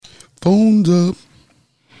Phones up.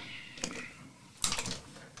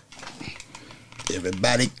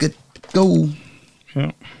 Everybody good to go.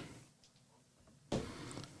 Yeah.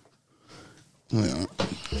 Well,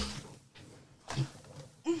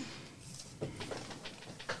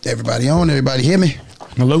 everybody on? Everybody hear me?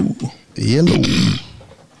 Hello. Hello.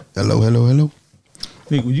 Hello, hello, hello.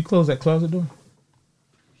 Nick, would you close that closet door?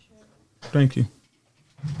 Thank you.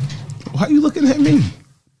 Why are you looking at me?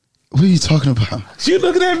 What are you talking about? She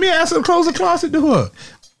looking at me. I said close the closet door.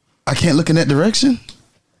 I can't look in that direction?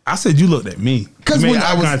 I said you looked at me. Because when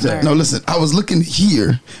I was contact. no, listen, I was looking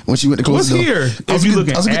here when she went to close What's the door. here? I was If you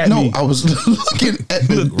looking at no, me. I was looking at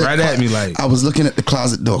You look right at me like I was looking at the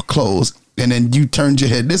closet door closed, and then you turned your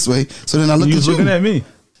head this way. So then I looked you at was you. looking at me.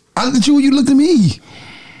 I looked at you. You looked at me.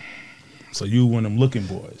 So you one of them looking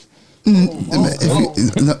boys.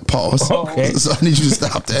 Pause. Okay. So I need you to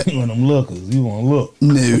stop that. You one of them lookers. You want to look.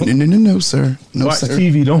 No, sir. No, Watch sir.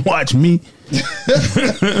 TV. Don't watch me.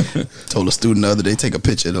 Told a student the other day, take a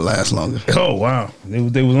picture to last longer. Oh wow, they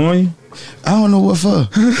was on you. I don't know what for.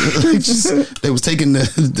 They was taking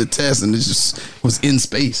the test and it just was in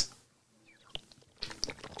space.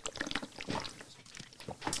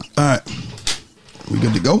 All right, we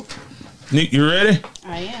good to go? Nick, you ready?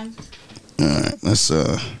 I am. All right, let's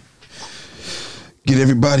get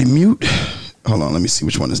everybody mute. Hold on, let me see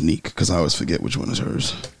which one is Neek because I always forget which one is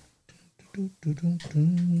hers.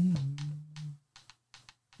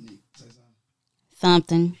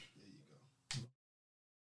 Something.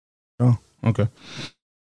 Oh, okay.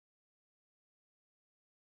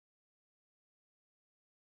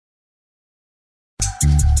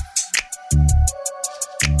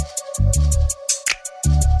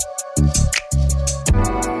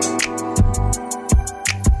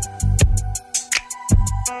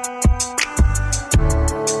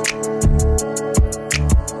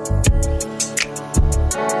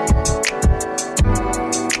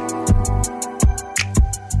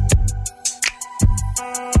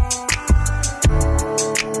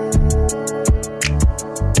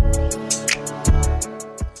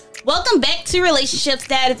 Welcome back to Relationship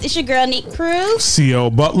Status. It's your girl, Nick Cruz.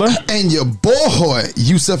 C.O. Butler. And your boy,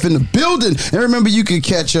 Yusuf in the building. And remember, you can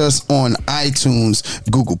catch us on iTunes,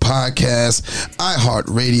 Google Podcasts,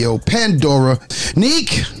 iHeartRadio, Pandora.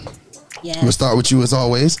 Neek, Yes. we'll start with you as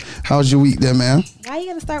always. How's your week there, man? Why you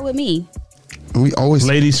gotta start with me? We always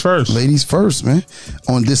Ladies first. ladies first, man.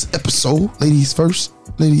 On this episode, ladies first.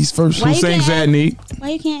 Ladies first. Why Who you sings can't that, Nick? Why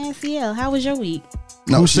you can't ask CL? How was your week?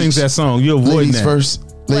 No, Who sings that song? You avoiding Ladies that. first.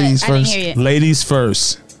 Ladies What? I didn't first. hear it. Ladies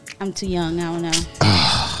first. I'm too young. I don't know.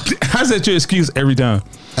 How's that your excuse every time?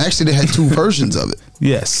 Actually, they had two versions of it.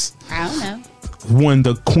 Yes. I don't know. One,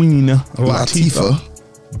 the Queen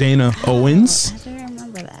Latifah. Dana Owens. I don't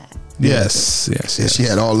remember that. Yes. Yeah, Yes. she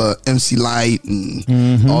had all the MC Light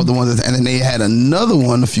and all the ones, and then they had another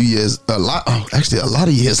one a lot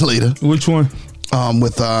of years later. Which one?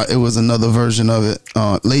 With it was another version of it,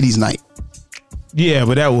 Ladies Night, Yeah,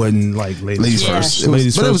 but that wasn't like ladies Yeah. first.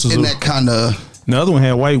 Ladies But it First was was in a- that kind of The other one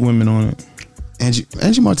had white women on it.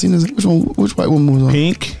 Angie Martinez. Which white woman was on?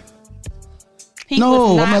 Pink. Pink No,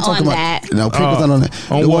 was not I'm not talking on about. that. No, Pink was not on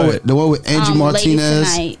that. On the one what? with, the one with Angie Ladies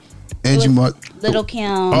Martinez. Tonight. Angie It was Mar. Little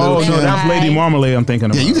Kim. Oh Kim. no, that was Lady Marmalade. I'm thinking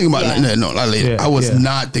about. Yeah, you thinking about Yeah. no, not Lady. Yeah, I was yeah.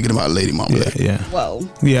 not thinking about Lady Marmalade. Yeah, yeah, Whoa.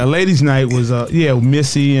 yeah. Ladies' Night was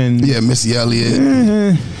Missy and Yeah, Missy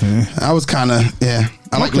Elliott. I was kind of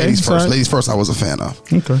I like Okay, Ladies First. sorry. Ladies First, I was a fan of.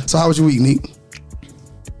 Okay. So how was your week, Neek?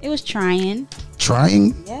 It was trying.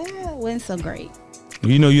 Trying? Yeah, it wasn't so great.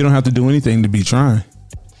 You know you don't have to do anything to be trying.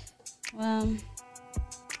 Well,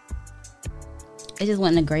 it just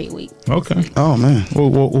wasn't a great week. Okay. Oh man,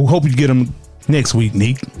 We'll hope you get them next week,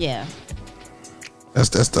 Nick. Yeah. that's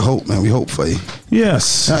the hope, man. We hope for you. Yes.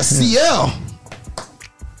 CL.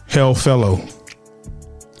 Hell fellow.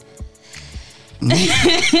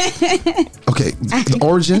 Okay, the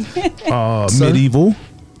origin. Sir? Medieval.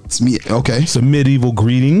 It's me. Okay. It's a medieval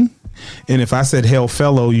greeting. And if I said hell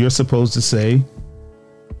fellow, you're supposed to say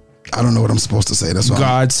I don't know what I'm supposed to say. That's why.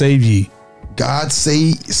 God save ye. God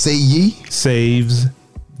say ye. Saves.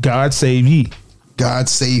 God save ye. God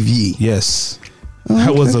save ye. Yes.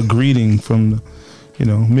 That was a greeting from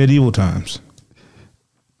medieval times.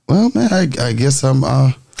 Well, man, I guess I'm.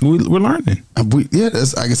 We're learning. I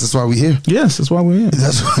guess that's why we're here. Yes, that's why we're here.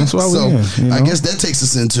 That's why so, we're here. I guess that takes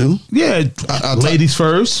us into Ladies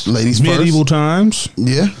first. Ladies first. Medieval times.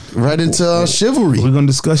 right into chivalry. We're gonna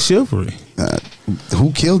discuss chivalry.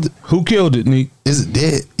 Who killed it? Who killed it, Nick? Is it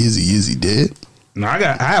dead? Is he dead? No, I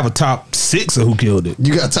have a top 6 of who killed it.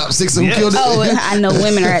 You got top 6 of who Yes. killed it? Oh, I know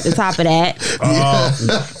women are at the top of that.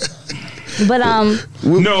 But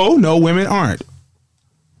No, women aren't.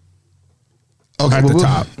 Okay, at the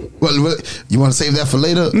top. Well, you want to save that for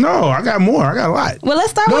later? No, I got more. I got a lot. Well,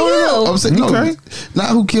 let's start with you. I'm saying Okay. Not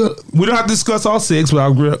who killed. We don't have to discuss all 6, but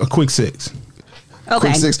I'll give a quick 6. Okay.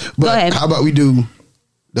 Quick 6. But Go ahead. how about we do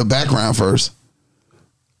the background first,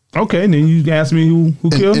 Okay, and then you ask me who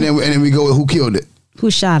killed and him? then we go with who killed it.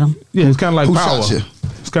 Who shot him? Yeah, it's kind of like Who Power. shot you?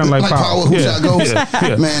 It's kind of like Power. Who Yeah. shot Ghost?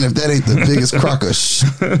 Yeah. Man, if that ain't the biggest crock of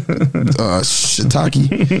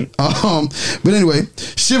shiitake. But anyway,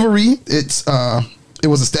 chivalry. It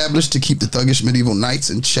was established to keep the thuggish medieval knights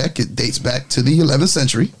in check. It dates back to the 11th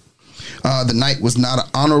century. The knight was not an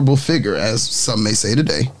honorable figure, as some may say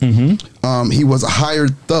today. Mm-hmm. He was a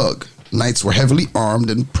hired thug. Knights were heavily armed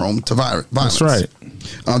and prone to violence. That's right.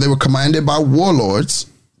 They were commanded by warlords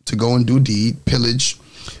to go and do deed, pillage,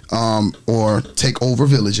 or take over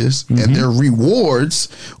villages. Mm-hmm. And their rewards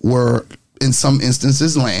were, in some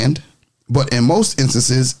instances, land. But in most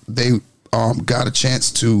instances, they got a chance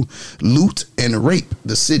to loot and rape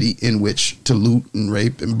the city in which to loot and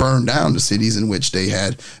rape and burn down the cities in which they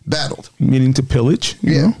had battled. Meaning to pillage.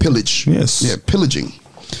 You know? Pillage. Yes. Yeah, pillaging.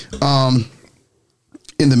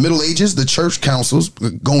 In the Middle Ages, the church councils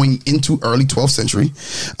going into early 12th century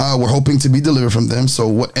were hoping to be delivered from them. So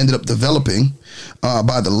what ended up developing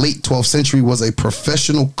by the late 12th century was a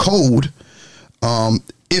professional code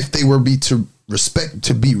if they were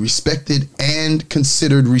to be respected and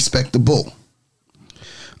considered respectable.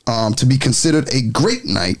 To be considered a great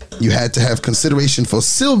knight, you had to have consideration for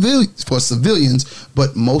civilians,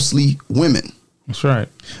 but mostly women. That's right.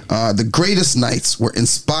 The greatest knights were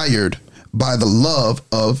inspired by the love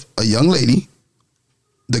of a young lady,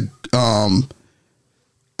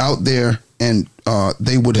 out there, and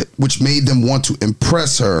which made them want to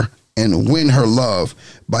impress her and win her love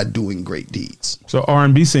by doing great deeds. So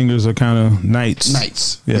R&B singers are kind of knights.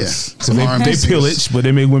 Knights, Yes. yeah. So they singers. pillage, but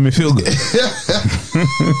they make women feel good.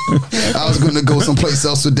 I was going to go someplace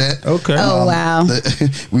else with that. Okay. Oh, wow.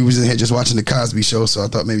 We was in here just watching the Cosby Show, so I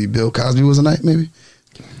thought maybe Bill Cosby was a knight, maybe.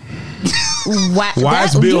 Why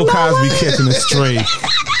is Bill Cosby catching a stray?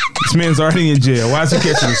 This man's already in jail. Why is he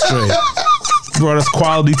catching a stray? He brought us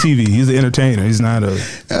quality TV. He's an entertainer. He's not a...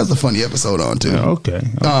 That was a funny episode on, too. Okay.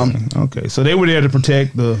 Okay. So they were there to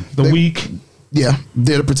protect the weak. Yeah,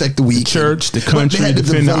 there to protect the weak. Church, the But they country, had to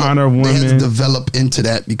defend the honor of They had to women. develop into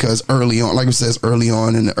that because early on, like it says, early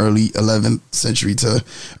on in the early 11th century to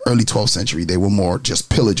early 12th century, they were more just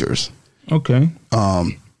pillagers. Okay.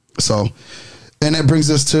 So, and that brings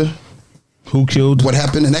us to Who killed? what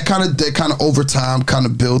happened, and that kind of over time kind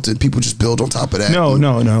of built, and people just build on top of that. No.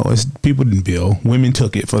 It's, people didn't build. Women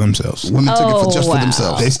took it for themselves. Women took it for just for wow.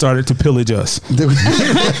 themselves. They started to pillage us.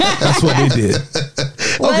 That's what they did.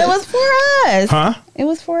 Well, Okay. it was for us. Huh? It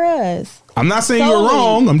was for us. I'm not saying you're Solely.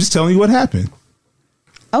 wrong. I'm just telling you what happened.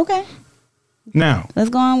 Okay. Now, Let's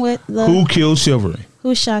go on with the who killed chivalry?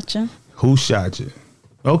 who shot you? Who shot you?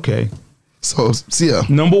 Okay. So, Sia,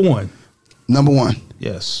 Number one. number one.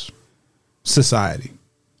 Yes. Society.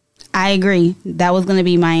 I agree. That was going to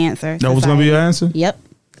be my answer. That was going to be your answer? Yep.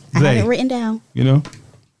 I They. have it written down. You know?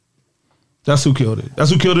 That's who killed it.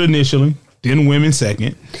 That's who killed it initially. Then women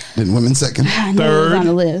second. Then women second. I know it Third. was on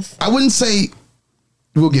the list. I wouldn't say.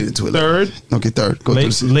 We'll get into it. later. Third. Okay, third. Go through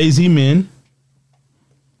the series. Lazy men.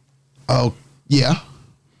 Oh, yeah.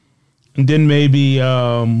 And then maybe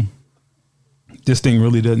this thing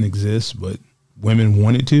really doesn't exist, but women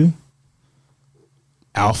wanted to.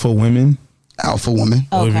 Alpha women. Alpha woman.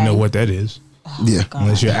 I don't even Okay. know what that is. Yeah.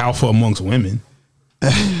 Unless you're alpha amongst women.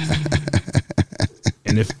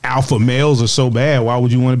 And if alpha males are so bad, why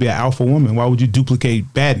would you want to be an alpha woman? Why would you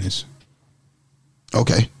duplicate badness?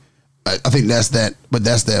 Okay. I think that's that, but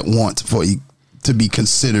that's that want for to be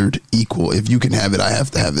considered equal. If you can have it, I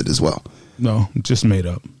have to have it as well. No, it's just made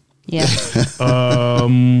up. Yeah.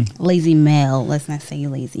 Lazy male. Let's not say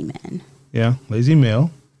lazy man. Yeah, lazy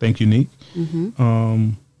male. Thank you, Neek. Mm-hmm.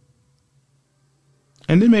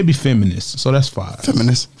 And then maybe feminists. So that's 5.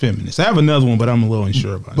 Feminists. Feminists. I have another one, but I'm a little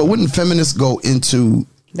unsure about But it. wouldn't feminists go into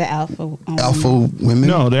The alpha. alpha women?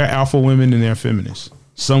 No, they're alpha women and they're feminists.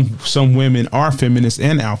 Some women are feminists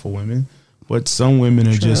and alpha women, but some women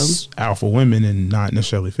are True. just alpha women and not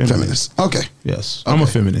necessarily feminists. Feminists. Okay. Yes, I'm a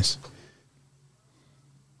Okay. feminist.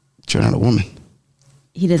 You're not a woman.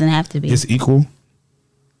 He doesn't have to be. It's equal,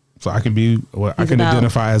 so I can be. Well, I It's can about-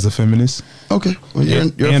 identify as a feminist. Okay. Well, you're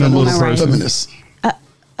And- a and a little feminist. person. Feminist.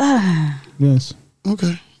 Yes,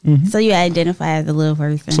 Okay. So you identify as a little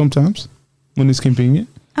person. sometimes when it's convenient.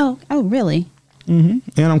 Oh, really? And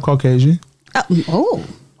I'm Caucasian. Oh.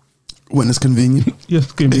 When it's convenient.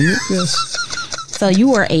 Yes, convenient. Yes. So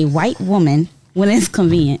you are a white woman when it's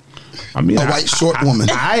convenient. I mean, A white short woman.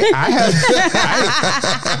 I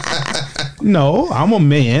No, I'm a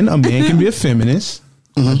man. A man can be a feminist.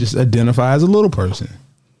 I just identify as a little person.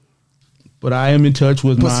 But I am in touch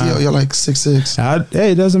with But my... see, you're like 6'6".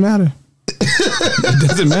 Hey, it doesn't matter. It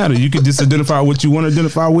doesn't matter. You can just identify what you want to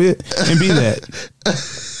identify with and be that.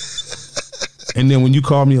 And then when you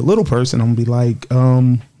call me a little person, I'm going to be like,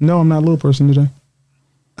 no, I'm not a little person today.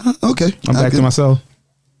 Okay. I'm back to myself.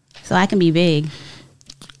 So I can be big.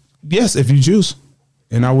 Yes, if you choose.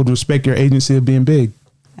 And I would respect your agency of being big.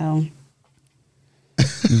 Oh,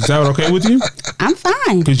 Is that okay with you? I'm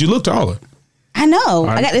fine. Because you look taller. I know.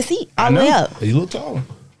 I got the seat all the way up. You look taller.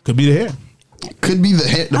 Could be the hair. Could be the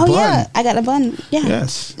head, the Oh bun. yeah, I got a bun. Yeah.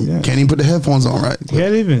 Yes. Yeah. Can't even put the headphones on, right?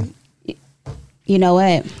 Can't even. You know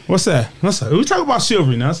what? What's that? We talk about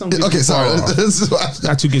chivalry now. Okay, sorry.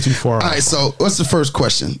 Not to get too far off. All right, so what's the first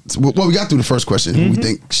question? Well, we got through the first question. Who we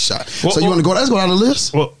think shot? Well, So you want to go? Let's go down the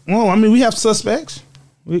list. Well, I mean, we have suspects.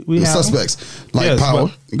 We have them. Suspects like Yes,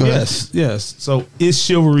 power. but- Go ahead. yes. So is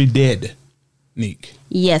chivalry dead, Neek?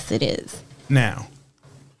 Yes, it is. Now,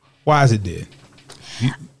 why is it dead?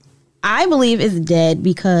 I believe it's dead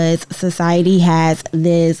because society has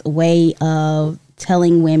this way of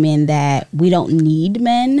telling women that we don't need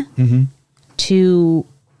men to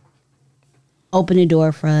open the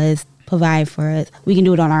door for us, provide for us. We can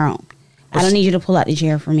do it on our own. I don't need you to pull out the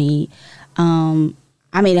chair for me.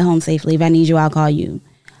 I made it home safely. If I need you, I'll call you.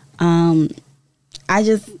 I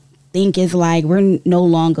just think it's like we're no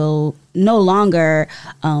longer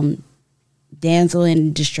damsel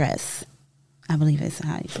in distress. I believe it's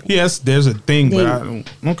how you say it. Yes, there's a thing, but I don't.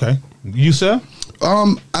 Okay, you sir?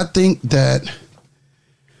 I think that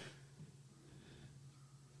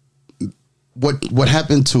what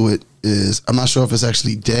happened to it is I'm not sure if it's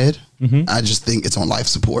actually dead. I just think it's on life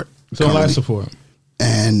support. It's on life currently. support.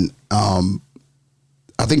 And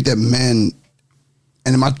I think that men,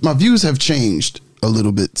 and my views have changed a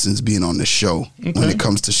little bit since being on this show when it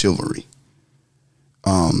comes to chivalry.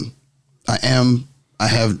 I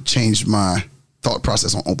have changed my thought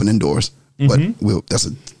process on opening doors, but that's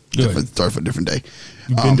a different story for a different day.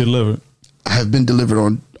 You've been delivered. I have been delivered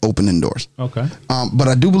on opening doors. Okay. But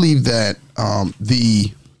I do believe that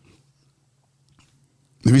the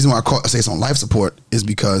reason why I say it's on life support is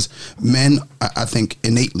because men, I think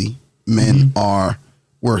innately, men are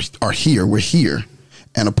here. We're here,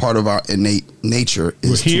 and a part of our innate nature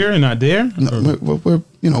is We're here and not there. No,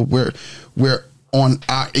 we're on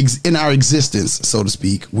in our existence, so to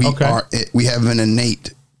speak. We have an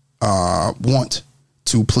innate want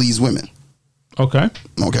to please women. Okay.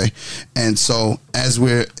 Okay. And so as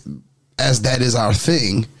that is our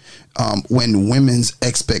thing, when some women's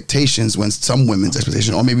expectations,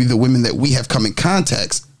 or maybe the women that we have come in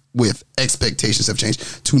contact with, expectations have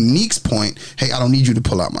changed. To Neek's point, hey, I don't need you to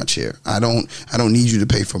pull out my chair. I don't need you to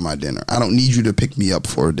pay for my dinner. I don't need you to pick me up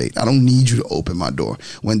for a date. I don't need you to open my door.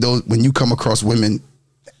 When you come across women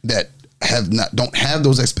that don't have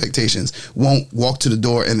those expectations, won't walk to the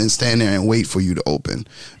door and then stand there and wait for you to open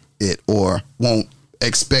it, or won't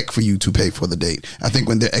expect for you to pay for the date. I think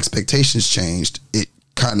when their expectations changed, it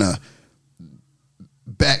kind of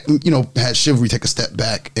had chivalry take a step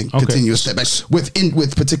back and continue a step back with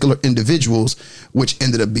particular individuals, which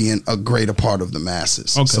ended up being a greater part of the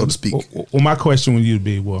masses, so to speak. Well, my question would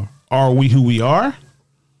be, are we who we are,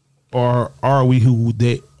 or are we who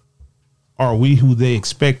they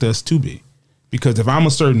expect us to be? Because if I'm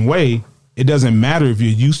a certain way, it doesn't matter if you're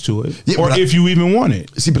used to it, or if you even want it.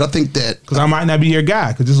 See, but I think that because I might not be your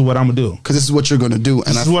guy, because this is what I'm gonna do. Because this is what you're gonna do,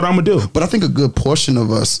 and this is what I'm gonna do. But I think a good portion of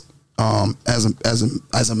us,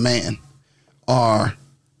 as a man,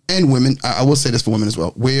 and women. I will say this for women as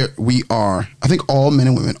well. Where we are, I think all men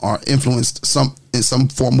and women are influenced in some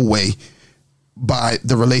formal way by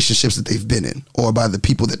the relationships that they've been in, or by the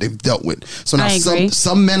people that they've dealt with. So now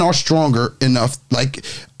some men are stronger enough, like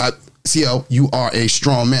CL, you are a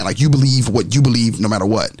strong man. Like, you believe what you believe no matter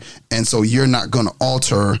what. And so you're not going to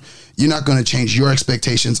alter, you're not going to change your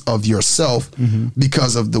expectations of yourself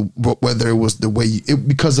because of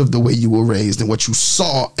because of the way you were raised and what you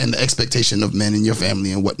saw and the expectation of men in your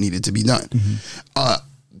family and what needed to be done.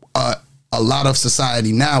 A lot of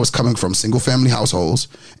society now is coming from single family households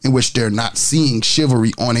in which they're not seeing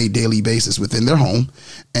chivalry on a daily basis within their home.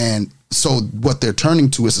 And so what they're turning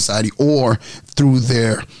to is society, or through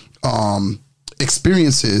their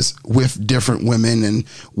experiences with different women and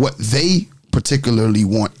what they particularly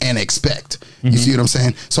want and expect. You see what I'm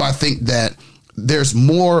saying? So I think that there's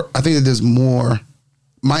more,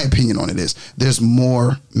 my opinion on it is there's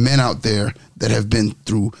more men out there that have been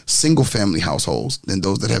through single family households than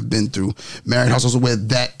those that have been through married households, where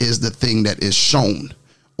that is the thing that is shown,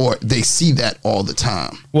 or they see that all the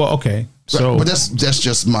time. Well, okay. So, but that's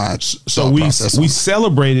just my so thought we process on we it.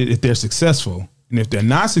 celebrate it if they're successful, and if they're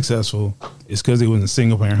not successful, it's because they was in a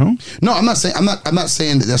single parent home. No, I'm not saying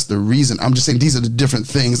that that's the reason. I'm just saying these are the different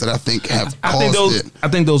things that I think have caused it. I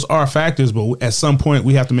think those are factors, but at some point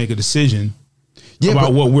we have to make a decision Yeah, about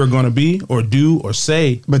but, what we're going to be or do or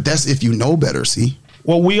say. but that's if you know better. See.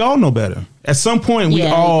 Well, we all know better. At some point, we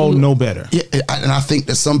Yeah, all know better. Yeah, and I think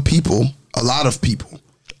that some people, a lot of people,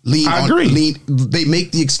 I agree. they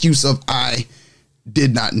make the excuse of I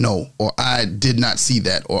did not know, or I did not see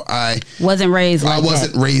that, or I Wasn't raised like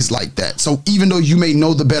wasn't that. raised like that. So even though you may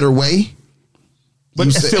know the better way, But you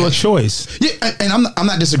it's say- still a choice. Yeah, and I'm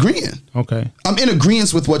not disagreeing. Okay. I'm in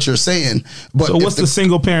agreement with what you're saying. But So if what's the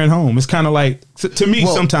single parent home? It's kind of like, to me,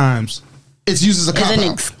 Well, sometimes. it's used as a It's cop an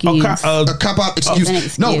out. excuse. A cop out excuse. an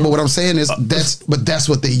excuse. No, but what I'm saying is that's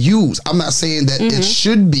what they use. I'm not saying that it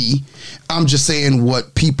should be. I'm just saying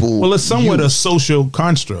what people. Well, it's somewhat a use. social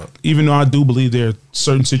construct. Even though I do believe there are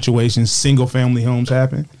certain situations, single family homes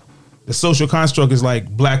happen. The social construct is like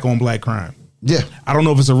black on black crime. Yeah. I don't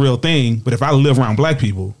know if it's a real thing, but if I live around black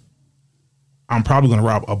people, I'm probably going to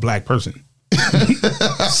rob a black person.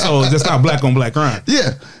 So that's not black on black crime.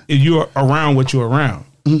 Yeah. If you're around what you're around.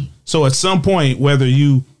 So at some point, whether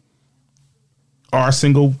you are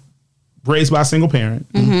single, raised by a single parent,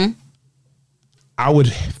 I would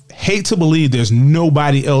hate to believe there's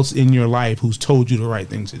nobody else in your life who's told you the right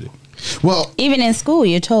thing to do. Well, Even in school,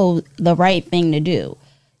 you're told the right thing to do.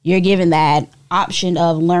 You're given that option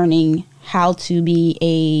of learning how to be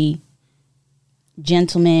a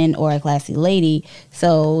gentleman or a classy lady.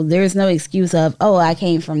 So there's no excuse of, oh, I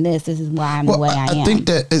came from this. This is why I'm the way I am. I think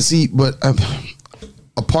that but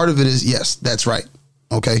a part of it is yes, that's right.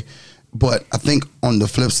 Okay, but I think on the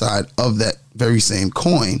flip side of that very same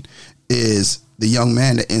coin is the young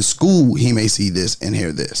man that in school he may see this and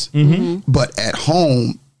hear this, but at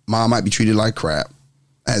home, mom might be treated like crap.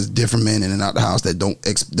 As different men in and out the house that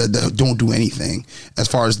don't do anything as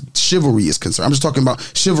far as chivalry is concerned. I'm just talking about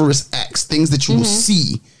chivalrous acts, things that you will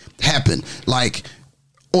see happen, like,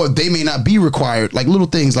 or they may not be required, like little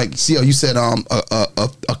things like, CL, you said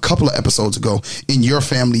a couple of episodes ago, in your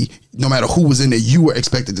family, no matter who was in there, you were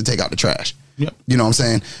expected to take out the trash. Yep. You know what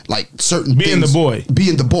I'm saying? Like certain Being things, the boy.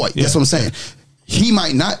 being the boy. Yeah. That's what I'm saying. He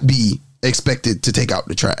might not be expected to take out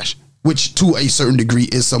the trash, which to a certain degree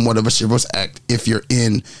is somewhat of a chivalrous act. If you're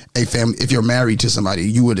in a family, if you're married to somebody,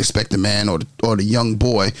 you would expect the man or the young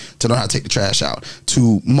boy to know how to take the trash out,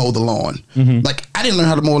 to mow the lawn. Like I didn't learn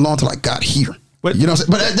how to mow a lawn until I got here. But- you know what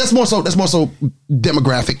I'm saying? But that's more so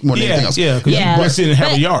demographic more than anything else. Yeah, because Yeah. you boys didn't have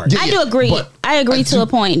a But yard. I do agree. but I agree to a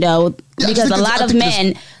point though, Yeah, I because think a lot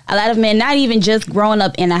of men, not even just growing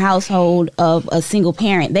up in a household of a single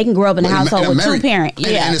parent, they can grow up in a Well, and household and with two married. parents.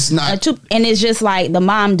 And it's not- and it's just like the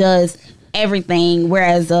mom does everything,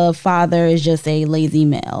 whereas the father is just a lazy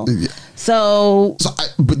male. Yeah. So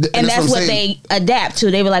and that's I'm what saying. they adapt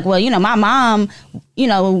to. They were like, well, my mom,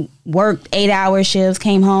 worked 8-hour shifts,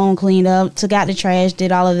 came home, cleaned up, took out the trash,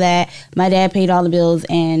 did all of that. My dad paid all the bills,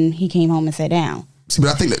 and he came home and sat down. See,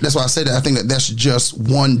 but I think that's why I say that. I think that's just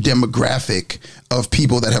one demographic of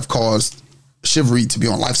people that have caused chivalry to be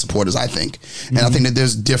on life support, as I think. And I think that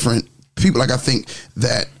there's different people. Like I think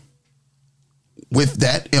that with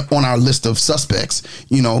that on our list of suspects,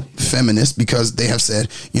 feminists, because they have said,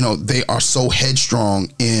 they are so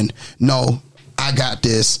headstrong in, no, I got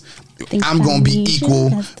this. Think I'm going to be I need you, equal,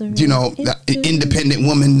 that's the right that thing to independent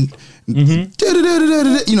woman,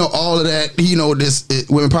 all of that, this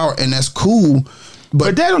women power, and that's cool.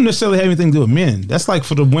 But that don't necessarily have anything to do with men. That's like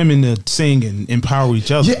for the women to sing and empower each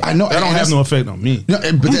other. Yeah, I know. That don't And have no effect on me. No,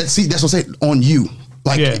 but that's what I'm saying, on you.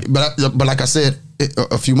 Like, Yeah. but like I said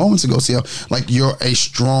a few moments ago, CL, like you're a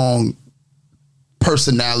strong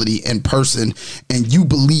personality and person, and you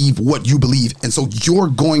believe what you believe, and so you're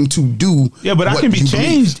going to do. Yeah, but I what can be you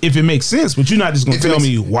changed if it makes sense. But you're not just going If to it tell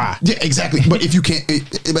makes- me why. Yeah, exactly. But if you can't,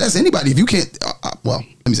 but that's anybody. If you can't, well,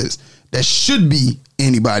 let me say this. That should be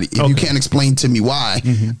anybody. If you Okay. can't explain to me why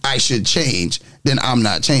I should change, then I'm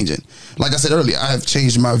not changing. Like I said earlier, I have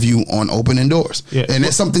changed my view on opening doors. Yeah. And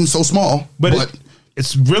it's something so small, but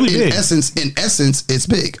it's really in big. essence, it's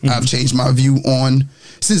big. I've changed my view on,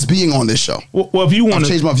 since being on this show. Well, if you want I've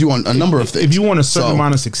changed my view on a number of things. If you want a certain So,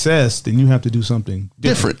 amount of success, then you have to do something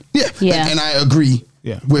different. different. Yeah. And I agree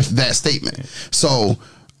Yeah. with that statement. So,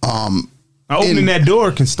 Now, opening that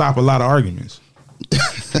door can stop a lot of arguments.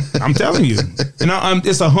 I'm telling you. And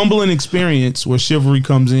it's a humbling experience where chivalry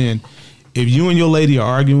comes in. If you and your lady are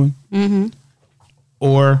arguing,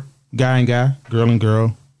 or guy and guy, girl and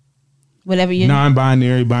girl, Whatever you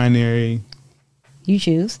non-binary, binary, you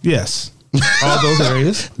choose. yes. all those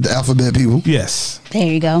areas. The alphabet people. Yes. There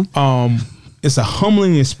you go. It's a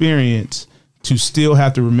humbling experience to still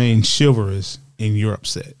have to remain chivalrous and you're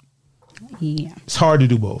upset. Yeah. It's hard to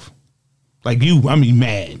do both. Like you, I mean,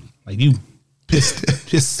 mad. Like you pissed,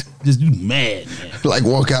 just you mad, man. Like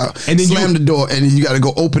walk out And then slam the door, and then you got to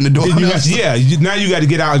go open the door. Then now you got to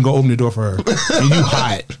get out and go open the door for her. And you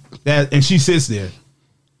hide. And she sits there.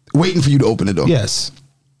 Waiting for you to open the door. Yes.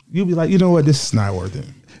 You'll be like, you know what? This is not worth it.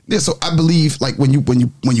 Yeah, so I believe like when you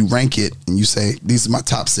rank it and you say these are my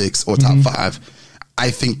top 6 or top 5, I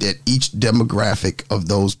think that each demographic of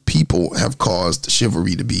those people have caused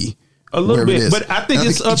chivalry to be a little where it bit, is. but I think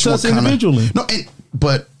it's up each to one us individually.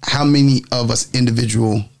 But how many of us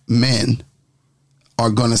individual men are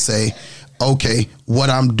gonna say, okay, what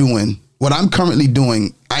I'm currently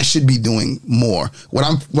doing, I should be doing more. What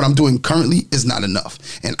I'm doing currently is not enough,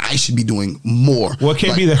 and I should be doing more. Well, it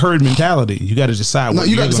can't be the herd mentality. You got to decide. No,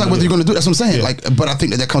 you got to decide what you're going to do. That's what I'm saying. Yeah. Like, but I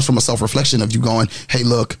think that comes from a self reflection of you going, "Hey,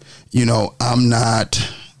 look, I'm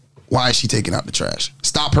not. Why is she taking out the trash?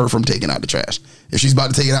 Stop her from taking out the trash. If she's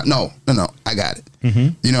about to take it out, no, I got it.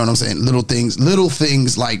 You know what I'm saying? Little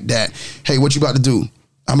things like that. Hey, what you about to do?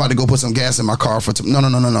 I'm about to go put some gas in my car for.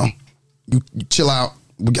 No. You chill out.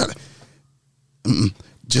 We got it.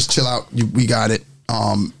 Just chill out. We got it.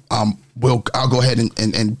 I'll go ahead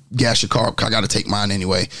and gas your car up. I got to take mine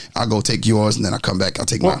anyway. I'll go take yours, and then I'll come back. I'll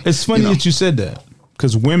take mine. It's funny that you said that,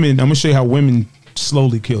 because women. I'm gonna show you how women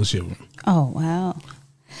slowly kill chivalry. Oh, wow.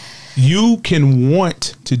 You can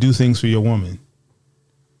want to do things for your woman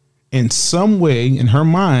in some way in her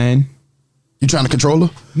mind. You trying to control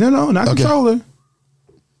her? No, not control her.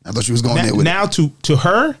 I thought you was going there with now to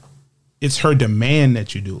her, it's her demand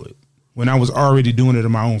that you do it. When I was already doing it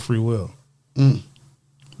of my own free will.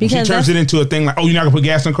 Because she turns it into a thing like, oh, you're not gonna put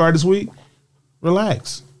gas in the car this week?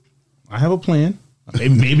 Relax. I have a plan.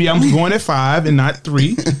 Maybe I'm going at 5 and not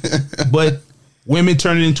 3. But women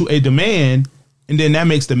turn it into a demand, and then that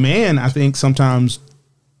makes the man, I think, sometimes.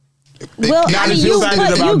 Well, I mean, you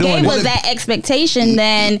gave us it. that expectation.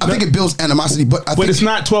 Then I think it builds animosity, but it's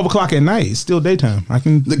not 12 o'clock at night. It's still daytime. I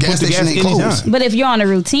can the gas station ain't closed. But if you're on a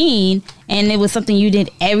routine and it was something you did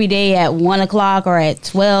every day at 1 o'clock or at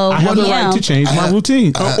 12, I have the right to change my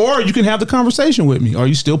routine. Or you can have the conversation with me. Are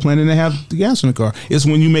you still planning to have the gas in the car? It's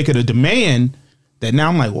when you make it a demand that now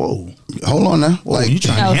I'm like, whoa, hold on now. Whoa, you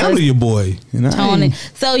trying to handle your boy?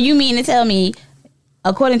 So you mean to tell me,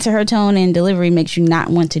 according to her tone and delivery, makes you not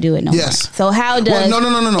want to do it no more. So how does no.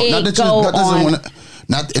 it go on?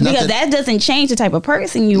 Because that doesn't change the type of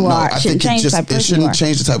person you are. I think it shouldn't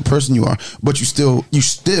change the type of person you are. But you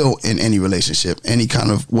still in any relationship, any kind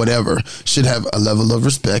of whatever, should have a level of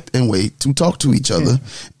respect and way to talk to each other,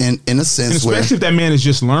 and in a sense, and especially if that man is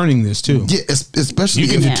just learning this too. Yeah, especially you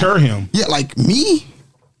can deter him. Yeah, like me.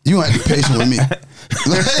 You don't have to be patient with me.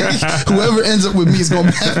 Like, whoever ends up with me is going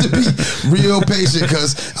to have to be real patient,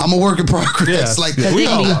 because I'm a work in progress. Yeah. Like we be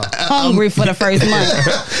hungry for the first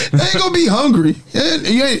month. They ain't gonna be hungry.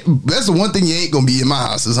 That's the one thing you ain't gonna be in my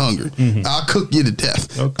house is hungry. I'll cook you to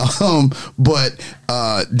death. Okay. But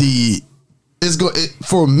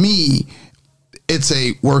for me, it's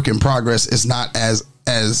a work in progress. It's not as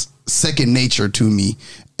second nature to me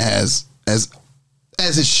as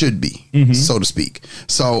it should be, so to speak.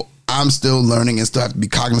 So I'm still learning and still have to be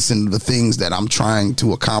cognizant of the things that I'm trying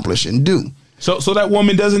to accomplish and do. So that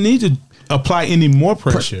woman doesn't need to apply any more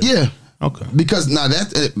pressure. Yeah. Okay. Because now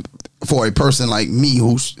that for a person like me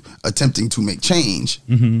who's attempting to make change,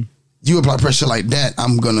 you apply pressure like that,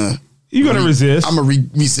 you're gonna resist. I'm gonna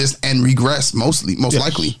resist and regress most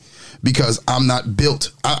likely, because I'm not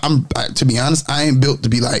built. To be honest, I ain't built to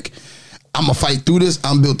be like, I'm gonna fight through this.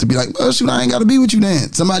 I'm built to be like, well, shoot, I ain't gotta be with you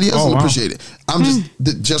then. Somebody else will appreciate it. I'm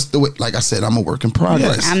just the way, like I said, I'm a work in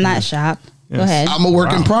progress. Yes. I'm not shocked. Yes. Go ahead. I'm a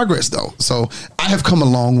work in progress though. So I have come a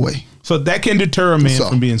long way. So that can deter a man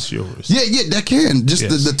from being chivalrous. Yeah, that can. Just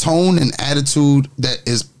the tone and attitude that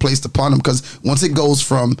is placed upon him. Because once it goes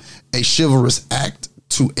from a chivalrous act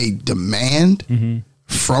to a demand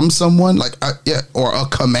from someone, like, or a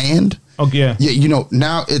command. Oh, yeah. Yeah,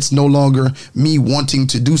 now it's no longer me wanting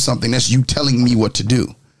to do something. That's you telling me what to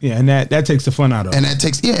do. Yeah, and that takes the fun out of it. And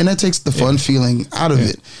that takes the fun feeling out of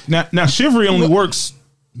it. Now chivalry only works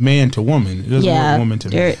man to woman. It doesn't work woman to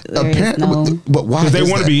man. Apparently, but why? Because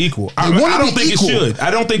they want to be equal. I don't think it should.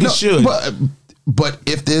 I don't think it should. But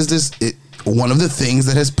if there's one of the things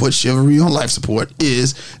that has put chivalry on life support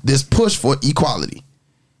is this push for equality.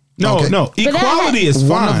 No, equality is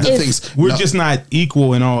fine. We're just not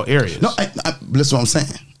equal in all areas. No, that's what I'm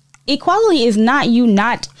saying. Equality is not you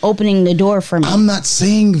not opening the door for me. I'm not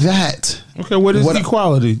saying that. Okay, what is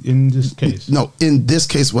equality in this case? No, in this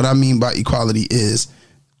case, what I mean by equality is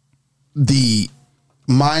the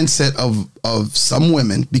mindset of some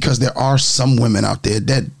women, because there are some women out there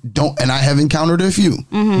that don't, and I have encountered a few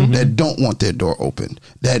that don't want their door opened,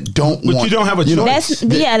 that don't but want. You don't have a choice.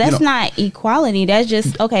 That's not equality. That's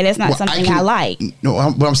just okay. That's not something I like. No,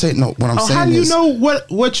 what I'm saying How do you is, know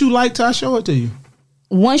what you like till I show it to you?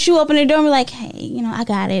 Once you open the door and be like, hey, I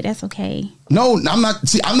got it. That's okay. no, I'm not.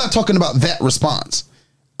 See, I'm not talking about that response.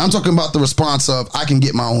 I'm talking about the response of I can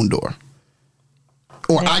get my own door,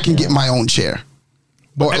 or I can get my own chair.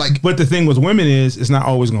 But the thing with women is, it's not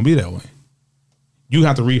always going to be that way. You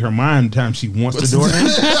have to read her mind the time she wants the door in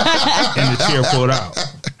and the chair pulled out.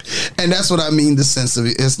 And that's what I mean. The sense of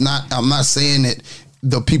it. It's not. I'm not saying that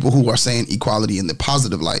the people who are saying equality in the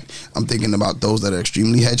positive light. I'm thinking about those that are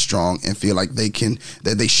extremely headstrong and feel like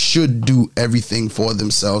that they should do everything for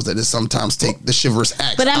themselves. That it sometimes take the chivalrous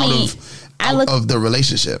acts out of the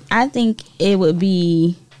relationship. I think it would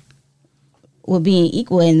be being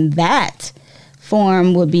equal in that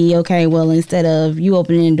form would be okay. Well, instead of you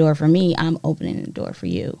opening the door for me, I'm opening the door for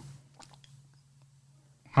you.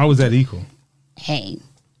 How is that equal? Hey,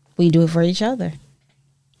 we do it for each other.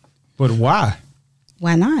 But why?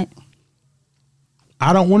 Why not?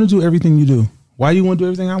 I don't want to do everything you do. Why do you want to do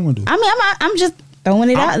everything I want to do? I mean, I'm just throwing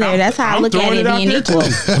it out there. That's how I look at it being equal.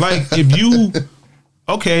 Like if you,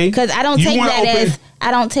 okay, because I don't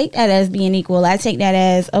take that as being equal. I take that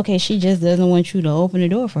as okay. She just doesn't want you to open the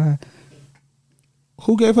door for her.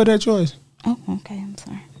 Who gave her that choice? Oh, okay. I'm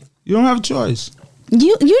sorry. You don't have a choice.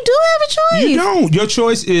 You do have a choice. You don't. Your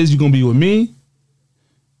choice is you're gonna be with me,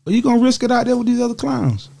 or you gonna risk it out there with these other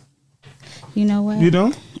clowns. You know what? You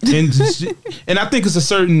know, and I think it's a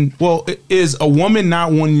certain. Well, is a woman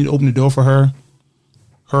not wanting you to open the door for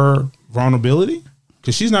her vulnerability?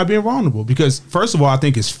 Because she's not being vulnerable. Because first of all, I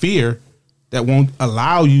think it's fear that won't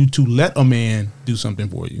allow you to let a man do something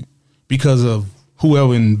for you because of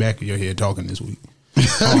whoever in the back of your head talking this week.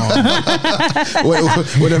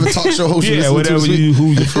 Whatever talk show host. Yeah, who's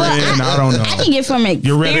your friend? I don't know. I can get from experience.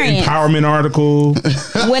 You read an empowerment article.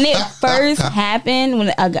 When it first happened,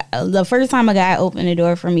 the first time a guy opened the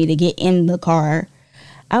door for me to get in the car,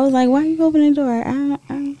 I was like, "Why are you opening the door?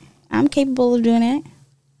 I'm capable of doing that."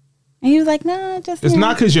 And he was like, "No, just." It's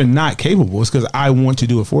not because you're not capable. It's because I want to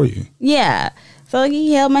do it for you. Yeah. So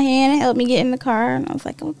he held my hand and helped me get in the car, and I was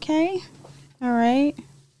like, "Okay, all right."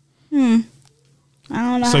 I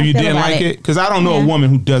don't know. So you didn't like it? Because I don't know a woman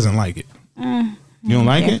who doesn't like it. You don't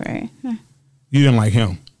like it? You didn't like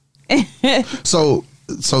him. So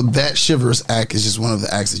that chivalrous act is just one of the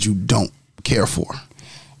acts that you don't care for.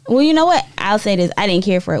 Well, you know what? I'll say this: I didn't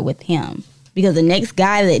care for it with him because the next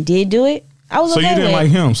guy that did do it, I was. So okay you didn't with.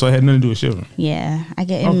 like him, so it had nothing to do with chivalry. Yeah, I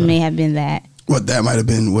get it. May have been that. Well, that might have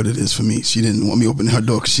been what it is for me. She didn't want me opening her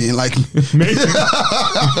door because she didn't like me.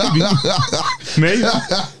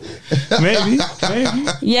 Maybe.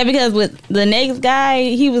 Yeah, because with the next guy,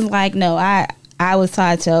 he was like, "No, I was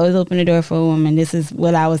taught to always open the door for a woman. This is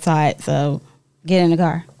what I was taught. So get in the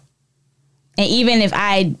car." And even if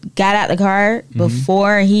I got out the car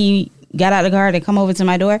before he got out the car to come over to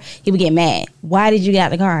my door, he would get mad. Why did you get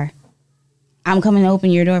out the car? I'm coming to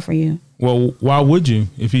open your door for you. Well, why would you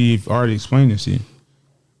if he already explained this to you?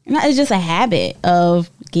 No, it's just a habit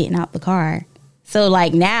of getting out the car. So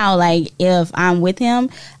like now, like if I'm with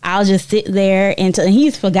him, I'll just sit there until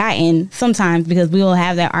he's forgotten sometimes because we will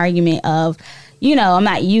have that argument of, I'm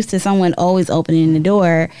not used to someone always opening the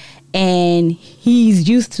door and he's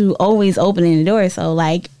used to always opening the door. So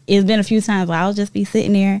like it's been a few times where I'll just be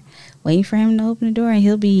sitting there waiting for him to open the door and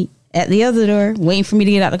he'll be at the other door waiting for me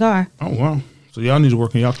to get out the car. Oh, wow. So y'all need to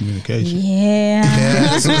work on y'all communication. Yeah.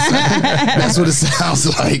 That's what it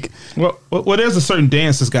sounds like. Well, there's a certain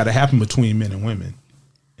dance that's got to happen between men and women,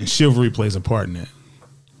 and chivalry plays a part in that.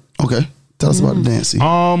 Okay, tell us about the dance.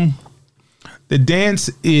 The dance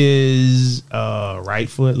is right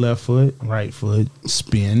foot, left foot, right foot,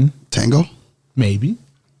 spin, tango, maybe,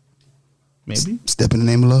 step in the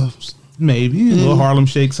name of love. Maybe a little Harlem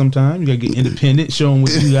Shake sometime. You gotta get independent, show them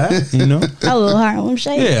what you got. A little Harlem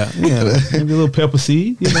Shake. Yeah. Maybe a little pepper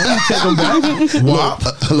seed. Take them back. Wop.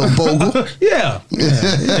 A little bogle. Yeah.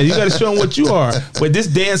 You gotta show them what you are. But this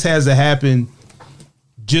dance has to happen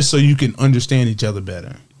just so you can understand each other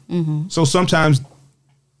better. Mm-hmm. So sometimes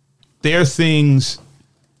there are things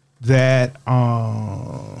that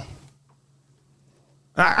I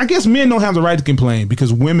guess men don't have the right to complain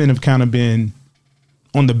because women have kind of been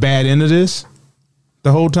on the bad end of this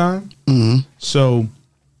the whole time. Mm-hmm. So,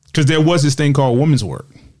 because there was this thing called women's work.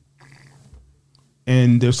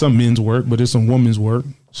 And there's some men's work, but there's some women's work.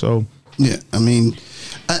 So, yeah, I mean,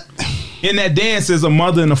 in that dance, there's a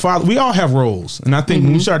mother and a father. We all have roles, and I think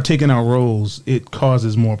when we start taking our roles, it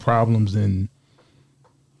causes more problems than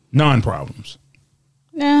non-problems.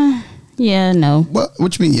 Yeah, no.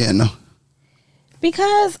 What you mean? Yeah, no.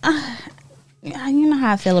 Because you know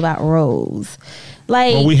how I feel about roles.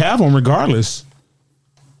 Like, Well, we have them regardless.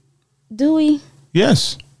 do we?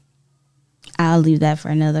 Yes. I'll leave that for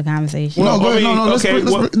another conversation. Well, go ahead. No, let's okay.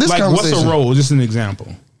 this Like, what's conversation. a role? Just an example.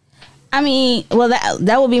 I mean, well,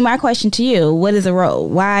 that would be my question to you. What is a role?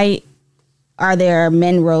 Why are there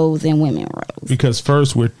men roles and women roles? Because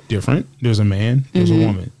first, we're different. There's a man. There's a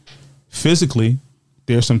woman. Physically,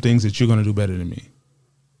 there's some things that you're going to do better than me.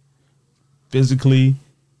 Physically,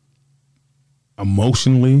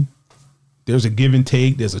 emotionally, there's a give and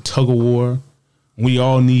take. There's a tug of war. We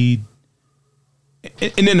all need.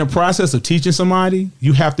 And in the process of teaching somebody,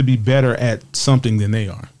 you have to be better at something than they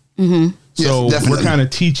are. So Yes, we're kind of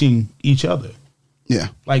teaching each other. Yeah.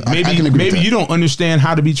 Like I can agree with maybe that. you don't understand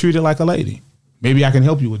how to be treated like a lady. Maybe I can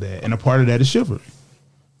help you with that. And a part of that is chivalry.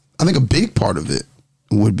 I think a big part of it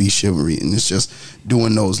would be chivalry, and it's just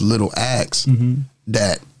doing those little acts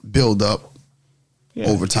that build up Yeah.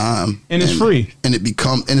 over time, And it's free. and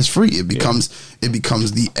it's free. It becomes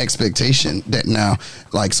the expectation that now,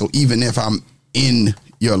 like, so even if I'm in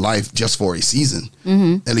your life just for a season,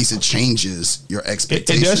 at least it changes your It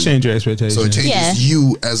expectation. does change your expectations. So it changes Yeah.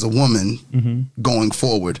 you as a woman going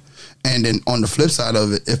forward. And then on the flip side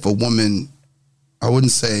of it, if a woman, I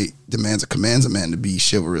wouldn't say demands or commands a man to be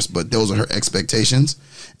chivalrous, but those are her expectations.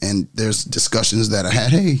 And there's discussions that I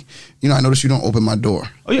had. Hey, I noticed you don't open my door.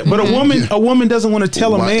 Oh yeah, but a woman doesn't want to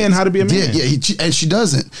tell a Why- man how to be a man. Yeah, and she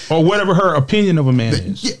doesn't. Or whatever her opinion of a man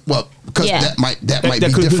is. Yeah, well, because Yeah. that might That be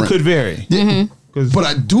could, different. could vary. But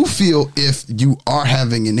I do feel if you are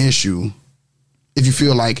having an issue, if you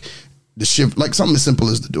feel like like something as simple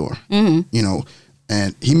as the door, and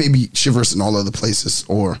he may be chivalrous in all other places,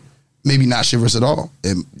 or maybe not chivalrous at all.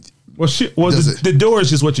 And The door is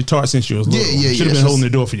just what you taught since you was little. Yeah, Should have been holding the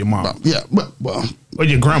door for your mom. yeah, well, Or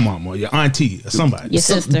your grandmama or your auntie or somebody. Your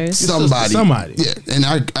sisters. somebody. Yeah, and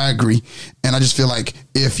I agree. And I just feel like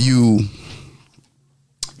if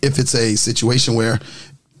it's a situation where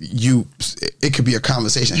it could be a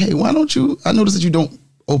conversation. Hey, why don't you? I noticed that you don't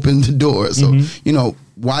open the door. So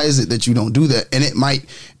why is it that you don't do that? And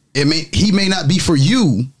he may not be for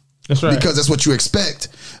you. That's right. Because that's what you expect.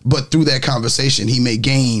 But through that conversation, he may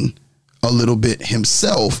gain a little bit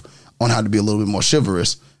himself on how to be a little bit more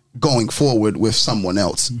chivalrous going forward with someone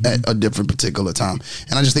else at a different particular time.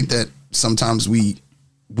 And I just think that sometimes we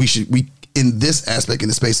in this aspect, in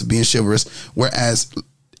the space of being chivalrous, whereas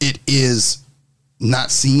it is not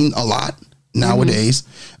seen a lot nowadays,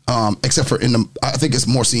 except for I think it's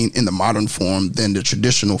more seen in the modern form than the